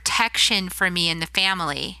more protection for me in the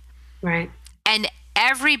family. Right. And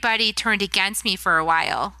everybody turned against me for a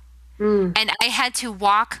while. And I had to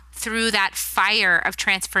walk through that fire of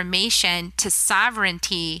transformation to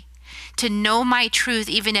sovereignty, to know my truth,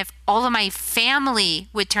 even if all of my family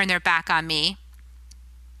would turn their back on me.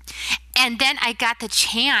 And then I got the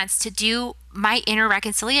chance to do my inner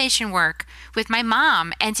reconciliation work with my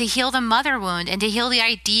mom, and to heal the mother wound, and to heal the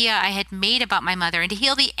idea I had made about my mother, and to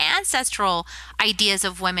heal the ancestral ideas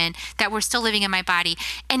of women that were still living in my body.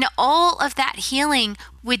 And all of that healing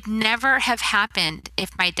would never have happened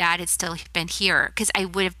if my dad had still been here, because I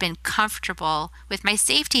would have been comfortable with my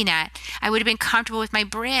safety net. I would have been comfortable with my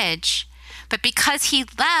bridge. But because he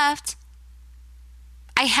left,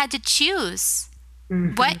 I had to choose.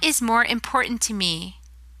 What is more important to me?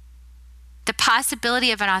 The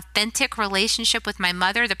possibility of an authentic relationship with my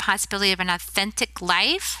mother, the possibility of an authentic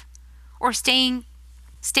life, or staying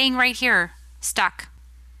right here, stuck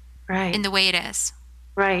Right. in the way it is.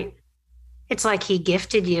 Right. It's like he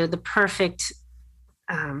gifted you the perfect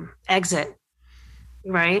exit,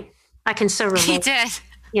 right? I can so relate. He did.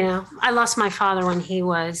 I lost my father when he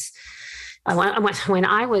was when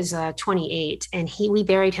I was 28, and we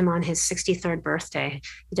buried him on his 63rd birthday.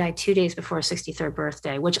 He died 2 days before his 63rd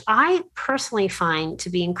birthday, which I personally find to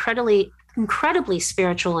be incredibly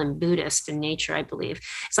spiritual and Buddhist in nature, I believe.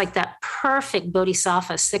 It's like that perfect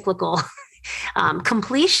bodhisattva cyclical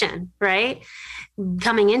completion, right?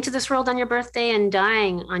 Coming into this world on your birthday and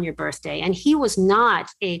dying on your birthday. And he was not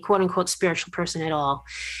a quote unquote spiritual person at all.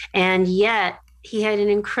 And yet he had an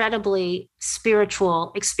incredibly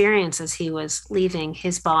spiritual experience as he was leaving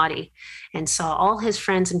his body, and saw all his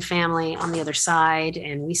friends and family on the other side.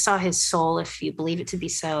 And we saw his soul, if you believe it to be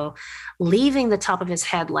so, leaving the top of his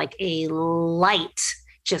head like a light,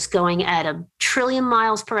 just going at 1 trillion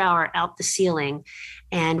miles per hour out the ceiling.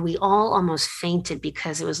 And we all almost fainted,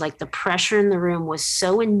 because it was like the pressure in the room was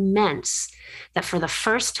so immense that for the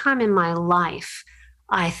first time in my life,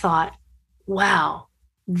 I thought, wow,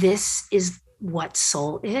 this is what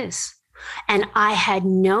soul is. And I had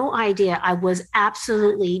no idea. I was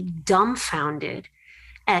absolutely dumbfounded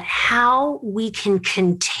at how we can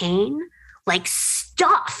contain, like,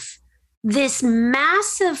 stuff this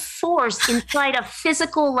massive force inside a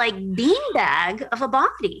physical, like, beanbag of a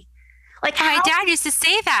body. Like, my dad used to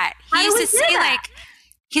say that. He used to say, like,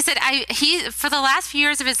 he said, for the last few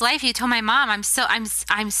years of his life, he told my mom, I'm so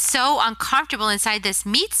uncomfortable inside this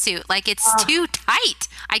meat suit. Like, it's too tight.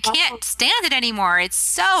 I can't stand it anymore. It's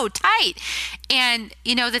so tight. And,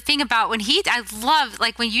 the thing about I love,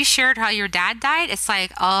 like, when you shared how your dad died, it's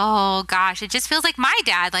like, oh gosh, it just feels like my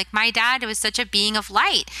dad. Like, my dad was such a being of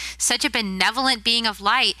light, such a benevolent being of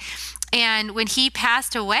light. And when he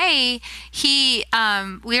passed away, we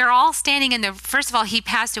were all standing first of all, he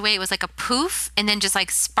passed away. It was like a poof, and then just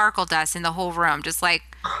like sparkle dust in the whole room, just like,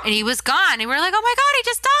 and he was gone. And we were like, oh my God, he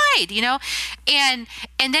just died,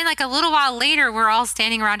 And then like a little while later, we're all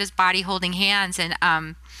standing around his body holding hands. And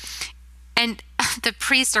the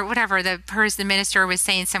priest or whatever, the minister was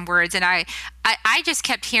saying some words. And I just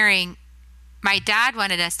kept hearing, my dad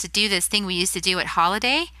wanted us to do this thing we used to do at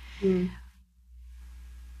Holiday.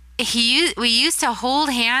 We used to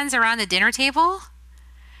hold hands around the dinner table,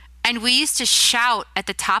 and we used to shout at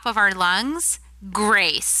the top of our lungs,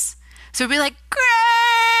 grace. So we'd be like, grace.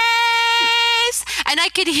 And I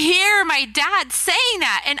could hear my dad saying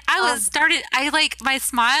that. And I started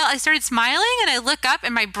smiling, and I look up,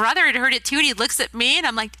 and my brother had heard it too. And he looks at me, and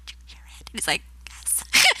I'm like, did you hear it? And he's like, yes.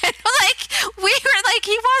 We were like,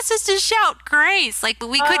 he wants us to shout grace, like, but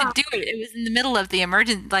we couldn't do it. It was in the middle of the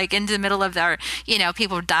into the middle of our,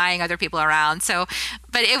 people dying, other people around. So,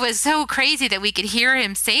 but it was so crazy that we could hear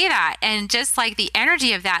him say that, and just like the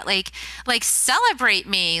energy of that, like celebrate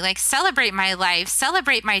me, like celebrate my life,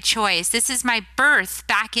 celebrate my choice. This is my birth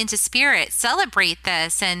back into spirit. Celebrate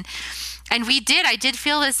this. And And I did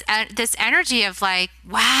feel this energy of like,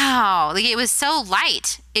 wow, like it was so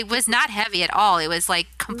light. It was not heavy at all. It was like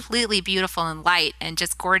completely beautiful and light and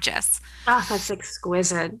just gorgeous. Oh, that's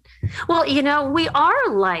exquisite. Well, we are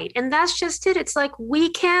light, and that's just it. It's like we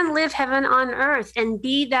can live heaven on earth and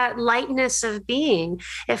be that lightness of being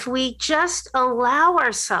if we just allow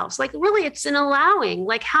ourselves. Like, really, it's an allowing.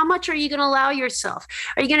 Like, how much are you going to allow yourself?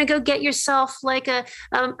 Are you going to go get yourself like a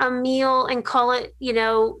meal and call it,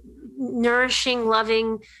 nourishing,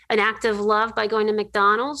 loving, an act of love by going to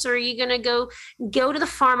McDonald's? Or are you going to go to the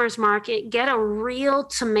farmer's market, get a real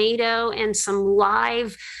tomato and some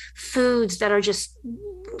live foods that are just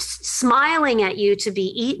smiling at you to be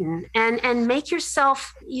eaten, and make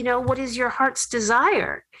yourself, what is your heart's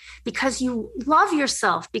desire, because you love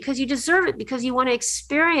yourself, because you deserve it, because you want to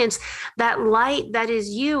experience that light that is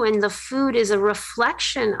you, and the food is a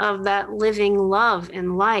reflection of that living love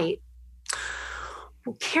and light.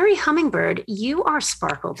 Well, Carrie Hummingbird, you are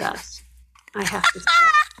sparkle dust. I have to say,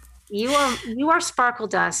 you are sparkle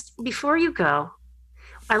dust. Before you go,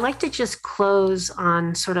 I like to just close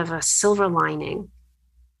on sort of a silver lining.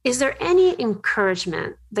 Is there any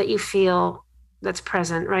encouragement that you feel that's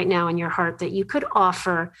present right now in your heart that you could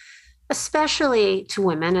offer, especially to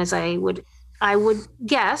women, as I would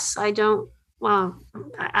guess? I don't. Well,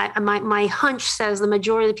 my hunch says the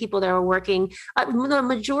majority of the people that are working, the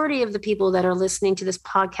majority of the people that are listening to this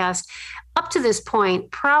podcast up to this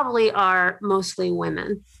point probably are mostly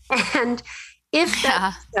women. And if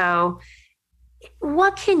that's so,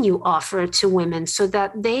 what can you offer to women so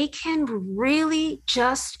that they can really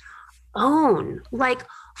just own, like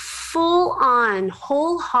full on,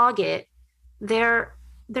 whole hog it, their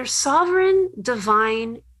sovereign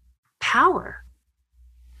divine power?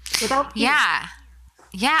 Without fear?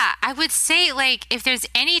 Yeah. I would say, like, if there's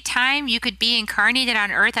any time you could be incarnated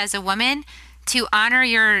on earth as a woman to honor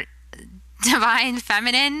your divine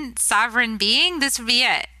feminine sovereign being, this would be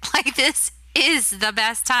it. Like, this is the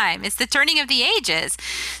best time. It's the turning of the ages.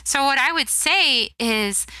 So what I would say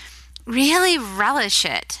is really relish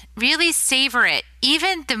it, really savor it,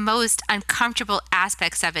 even the most uncomfortable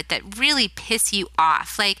aspects of it that really piss you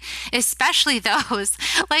off, like especially those,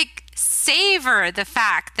 like savor the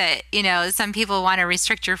fact that, some people want to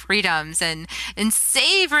restrict your freedoms, and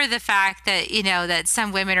savor the fact that, that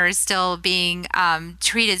some women are still being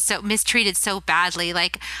mistreated so badly.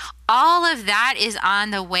 Like, all of that is on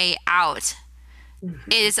the way out.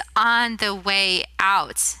 Mm-hmm. It is on the way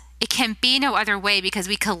out. It can be no other way, because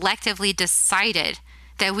we collectively decided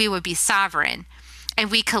that we would be sovereign. And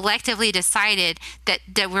we collectively decided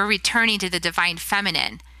that we're returning to the divine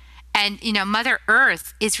feminine. And, Mother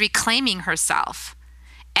Earth is reclaiming herself,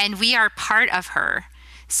 and we are part of her.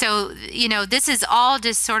 So, this is all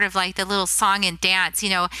just sort of like the little song and dance.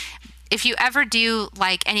 If you ever do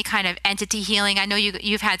like any kind of entity healing, I know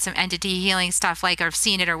you've had some entity healing stuff, like, or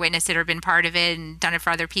seen it or witnessed it or been part of it and done it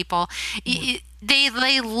for other people. Mm-hmm.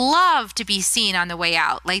 They love to be seen on the way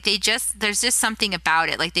out. Like, there's just something about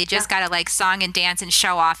it. Like, they just gotta like song and dance and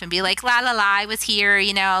show off and be like, la la la, I was here,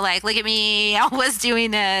 like, look at me, I was doing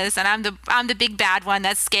this, and I'm the big bad one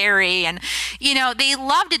that's scary. And they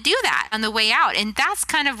love to do that on the way out. And that's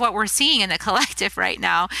kind of what we're seeing in the collective right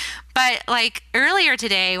now. But like earlier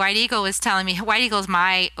today, White Eagle was telling me, White Eagle's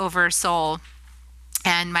my oversoul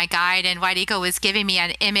and my guide, and White Eagle was giving me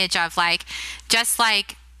an image of like, just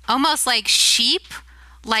like almost like sheep,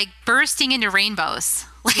 like bursting into rainbows,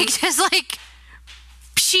 like just like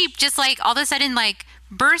sheep, just like all of a sudden, like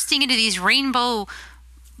bursting into these rainbow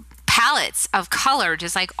palettes of color,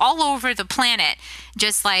 just like all over the planet,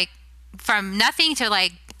 just like from nothing to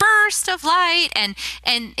like burst of light. And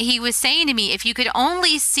he was saying to me, if you could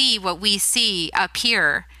only see what we see up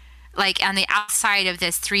here, like on the outside of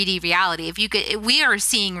this 3D reality, we are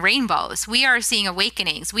seeing rainbows, we are seeing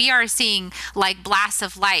awakenings, we are seeing like blasts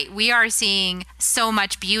of light, we are seeing so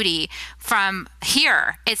much beauty from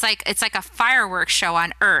here. It's like a fireworks show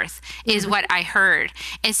on earth, is what I heard.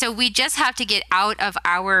 And so we just have to get out of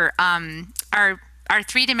our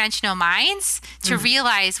three-dimensional minds to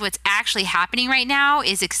realize what's actually happening right now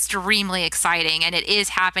is extremely exciting, and it is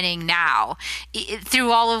happening now.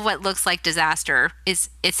 Through all of what looks like disaster,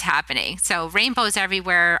 it's happening. So rainbows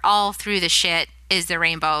everywhere, all through the shit is the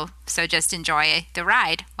rainbow. So just enjoy the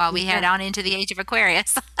ride while we head on into the age of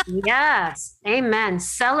Aquarius. Yes. Amen.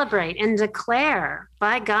 Celebrate and declare,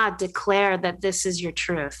 by God, declare that this is your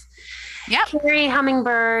truth. Yep. Carrie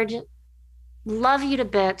Hummingbird, love you to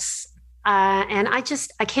bits. And I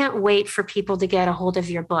can't wait for people to get a hold of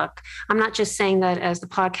your book. I'm not just saying that as the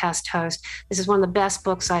podcast host. This is one of the best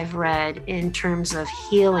books I've read in terms of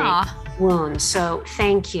healing wounds. So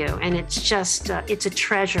thank you. And it's just, it's a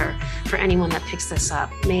treasure for anyone that picks this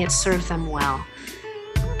up. May it serve them well.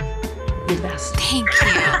 You're the best. Thank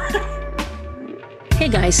you. Hey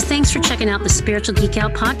guys, thanks for checking out the Spiritual Geek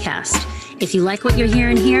Out podcast. If you like what you're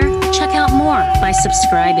hearing here, check out more by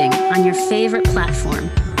subscribing on your favorite platform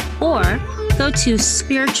or go to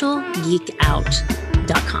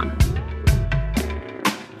spiritualgeekout.com.